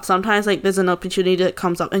term path, sometimes like there's an opportunity that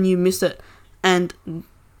comes up and you miss it and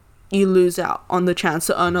you lose out on the chance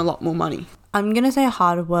to earn a lot more money. I'm going to say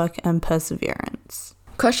hard work and perseverance.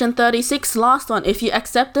 Question 36, last one. If you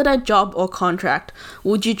accepted a job or contract,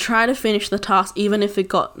 would you try to finish the task even if it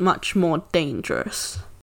got much more dangerous?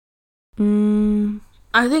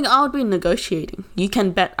 I think I would be negotiating. You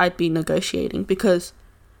can bet I'd be negotiating because...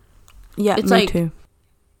 Yeah, it's me like, too.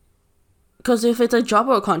 Because if it's a job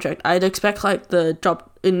or a contract, I'd expect like the job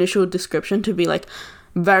initial description to be like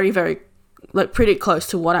very, very... like pretty close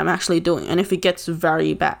to what I'm actually doing. And if it gets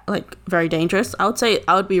very bad, like very dangerous, I would say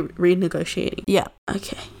I would be renegotiating. Yeah.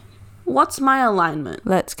 Okay. What's my alignment?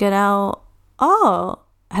 Let's get out. Oh,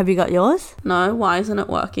 have you got yours? No, why isn't it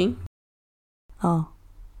working? Oh,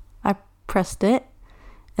 I pressed it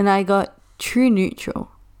and I got true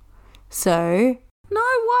neutral. So... No,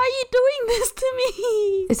 why are you doing this to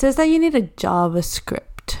me? It says that you need a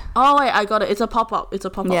JavaScript. Oh wait, I got it. It's a pop-up.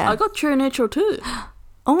 Yeah. I got true neutral too.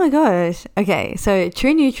 Oh my gosh. Okay, so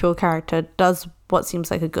true neutral character does what seems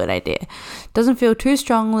like a good idea. Doesn't feel too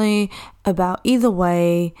strongly about either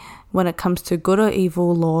way when it comes to good or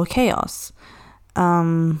evil, law or chaos.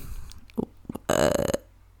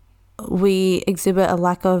 We exhibit a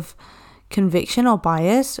lack of conviction or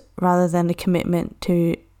bias rather than a commitment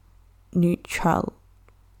to neutrality.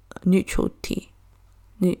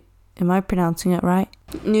 Am I pronouncing it right?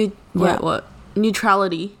 What?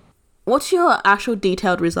 Neutrality. What's your actual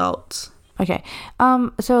detailed results? Okay.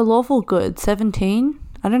 So lawful good, 17.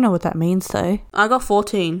 I don't know what that means though. I got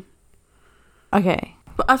 14. Okay.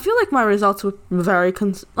 But I feel like my results were very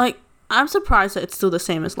I'm surprised that it's still the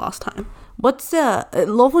same as last time. What's the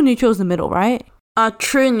lawful neutral is the middle, right?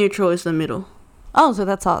 True neutral is the middle. Oh, so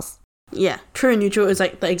that's us. Yeah, true neutral is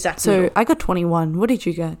like the exact middle. So I got 21. What did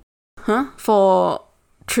you get? Huh? For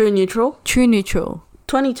true neutral? True neutral.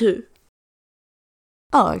 22.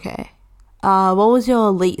 Oh, okay. What was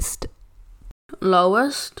your least?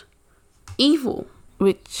 Lowest? Evil.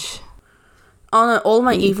 Which? Oh no, all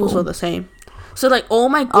my evils were the same. So like all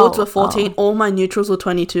my goods were 14, all my neutrals were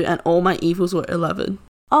 22, and all my evils were 11.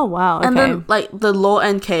 Oh wow, okay. And then like the law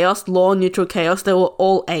and chaos, law, neutral, chaos, they were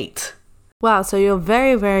all 8. Wow, so you're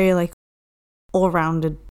very, very like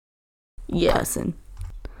all-rounded person.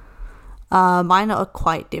 Mine are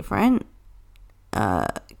quite different.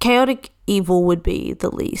 Chaotic evil would be the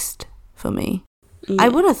least for me. Yeah. I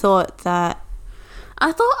would have thought that...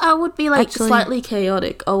 I thought I would be like slightly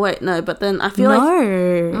chaotic. Oh wait, no, but then I feel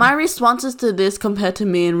like my responses to this compared to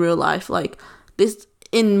me in real life, like this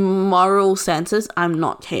in moral senses, I'm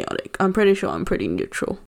not chaotic. I'm pretty sure I'm pretty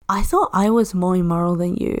neutral. I thought I was more immoral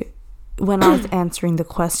than you when I was answering the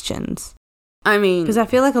questions. I mean... Because I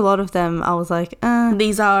feel like a lot of them, I was like,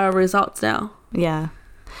 These are our results now. Yeah.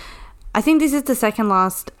 I think this is the second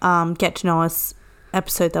last Get to Know Us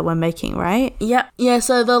episode that we're making, right? Yeah,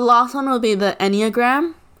 so the last one will be the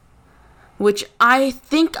Enneagram, which I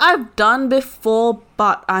think I've done before,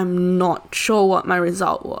 but I'm not sure what my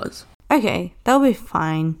result was. Okay, that'll be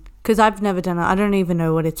fine, because I've never done it. I don't even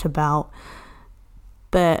know what it's about.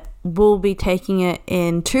 But we'll be taking it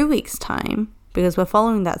in 2 weeks' time, because we're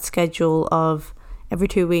following that schedule of every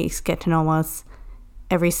 2 weeks, Get to Know Us.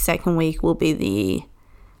 Every second week will be the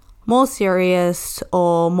more serious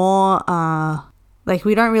or more, like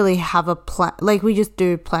we don't really have a plan, like we just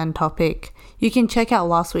do plan topic. You can check out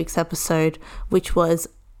last week's episode, which was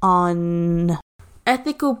on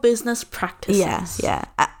ethical business practices. Yeah.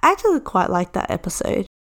 I actually quite like that episode.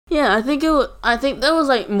 Yeah, I think there was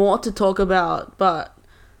like more to talk about, but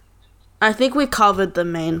I think we covered the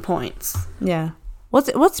main points. Yeah.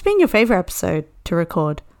 What's been your favorite episode to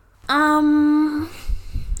record?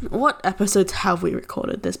 What episodes have we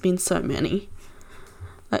recorded? There's been so many.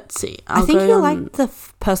 Let's see. I think you liked the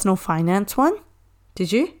personal finance one.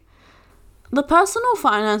 Did you? The personal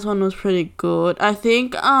finance one was pretty good. I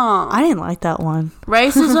think I didn't like that one.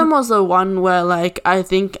 Racism was the one where like I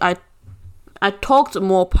think I talked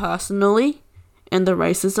more personally in the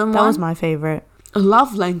racism one. That was my favorite.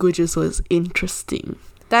 Love languages was interesting.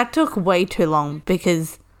 That took way too long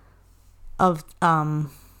because of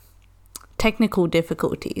technical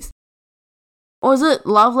difficulties. Was it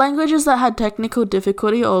love languages that had technical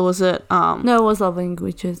difficulty, or was it No, it was love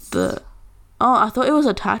languages. I thought it was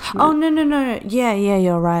attachment. Oh, no. Yeah,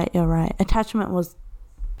 you're right. Attachment was...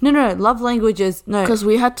 No, love languages... No, because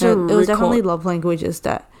we had to it was definitely love languages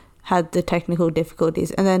that had the technical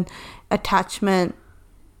difficulties. And then attachment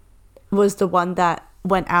was the one that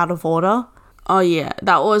went out of order. Oh, yeah.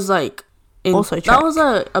 That was like... also that was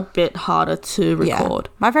a bit harder to record.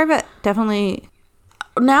 Yeah. My favorite, definitely...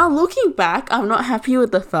 Now, looking back, I'm not happy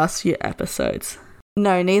with the first few episodes.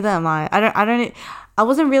 No, neither am I. I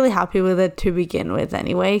wasn't really happy with it to begin with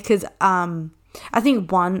anyway, because I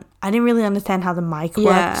think I didn't really understand how the mic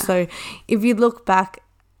worked. So if you look back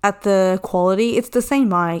at the quality, it's the same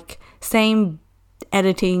mic, same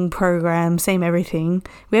editing program, same everything.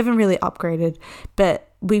 We haven't really upgraded, but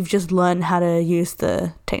we've just learned how to use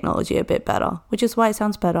the technology a bit better, which is why it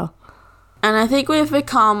sounds better. And I think we've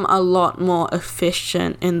become a lot more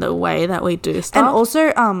efficient in the way that we do stuff. And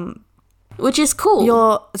also, which is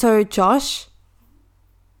cool. So Josh,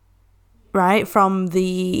 right, from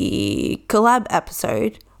the collab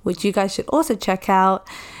episode, which you guys should also check out,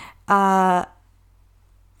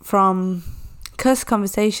 from Curse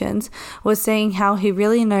Conversations, was saying how he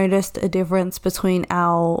really noticed a difference between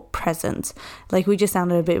our presence. Like, we just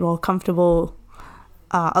sounded a bit more comfortable,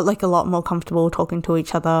 like a lot more comfortable talking to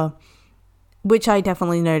each other, which I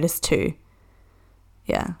definitely noticed too.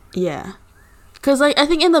 Yeah. Yeah. Because, like, I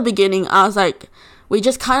think in the beginning, I was like, we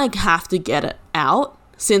just kind of have to get it out,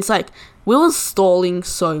 since, like, we were stalling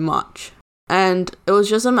so much. And it was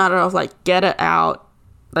just a matter of, like, get it out.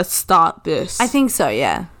 Let's start this. I think so,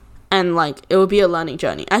 yeah. And, like, it would be a learning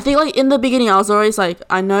journey. I think, like, in the beginning, I was always like,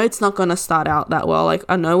 I know it's not going to start out that well. Like,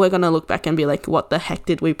 I know we're going to look back and be like, what the heck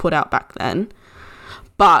did we put out back then?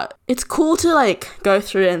 But it's cool to, like, go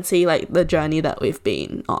through and see, like, the journey that we've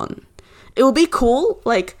been on. It would be cool,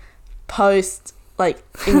 like, post, like,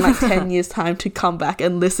 in, like, 10 years' time to come back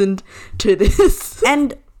and listen to this.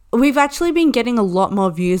 And we've actually been getting a lot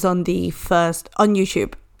more views on on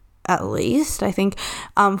YouTube, at least, I think,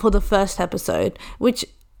 for the first episode, which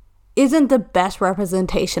isn't the best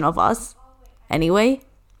representation of us anyway,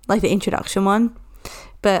 like the introduction one.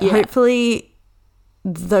 But hopefully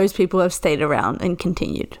those people have stayed around and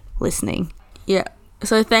continued listening. Yeah.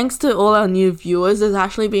 So thanks to all our new viewers. There's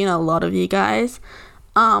actually been a lot of you guys.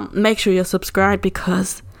 Make sure you're subscribed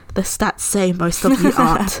because the stats say most of you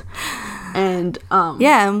aren't. And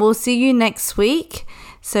and we'll see you next week.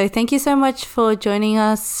 So thank you so much for joining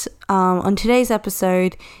us on today's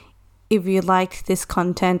episode. If you liked this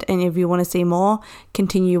content and if you want to see more,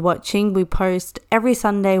 continue watching. We post every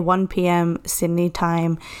Sunday 1 p.m. Sydney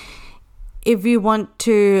time. If you want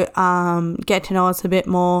to get to know us a bit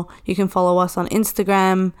more, you can follow us on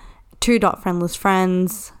Instagram,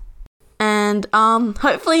 2.friendlessfriends. And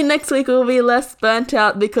hopefully next week we'll be less burnt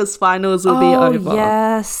out because finals will be over. Oh,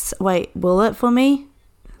 yes. Wait, will it for me?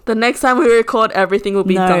 The next time we record, everything will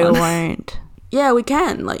be done. No, it won't. Yeah, we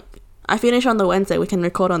can. Like, I finish on the Wednesday. We can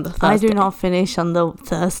record on the Thursday. I do not finish on the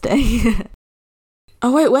Thursday.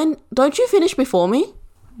 Oh, wait, when? Don't you finish before me?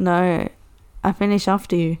 No, I finish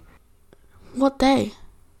after you. What day?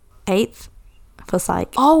 8th for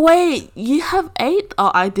psych. Oh, wait, you have 8th?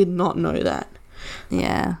 Oh, I did not know that.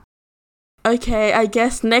 Yeah. Okay, I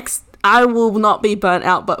guess next I will not be burnt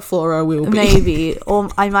out, but Flora will be. Maybe. Or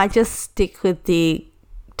I might just stick with the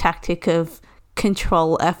tactic of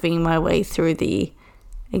control effing my way through the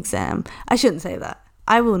exam. I shouldn't say that.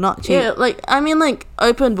 I will not cheat. Yeah, like, I mean, like,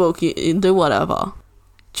 open book, you do whatever.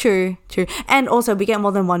 True. And also, we get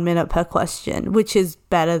more than 1 minute per question, which is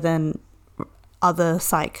better than other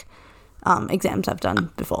psych exams I've done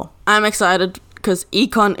before. I'm excited because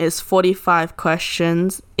econ is 45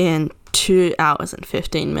 questions in 2 hours and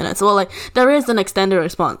 15 minutes. Well, like, there is an extended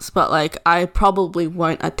response, but, like, I probably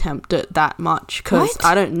won't attempt it that much because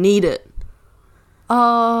I don't need it.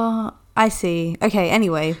 Oh, I see. Okay,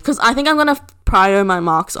 anyway. Because I think I'm going to prior my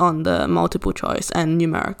marks on the multiple choice and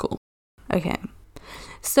numerical. Okay.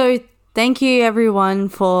 So thank you everyone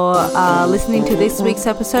for listening to this week's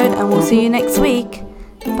episode, and we'll see you next week.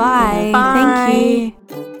 Bye. Bye.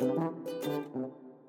 Thank you.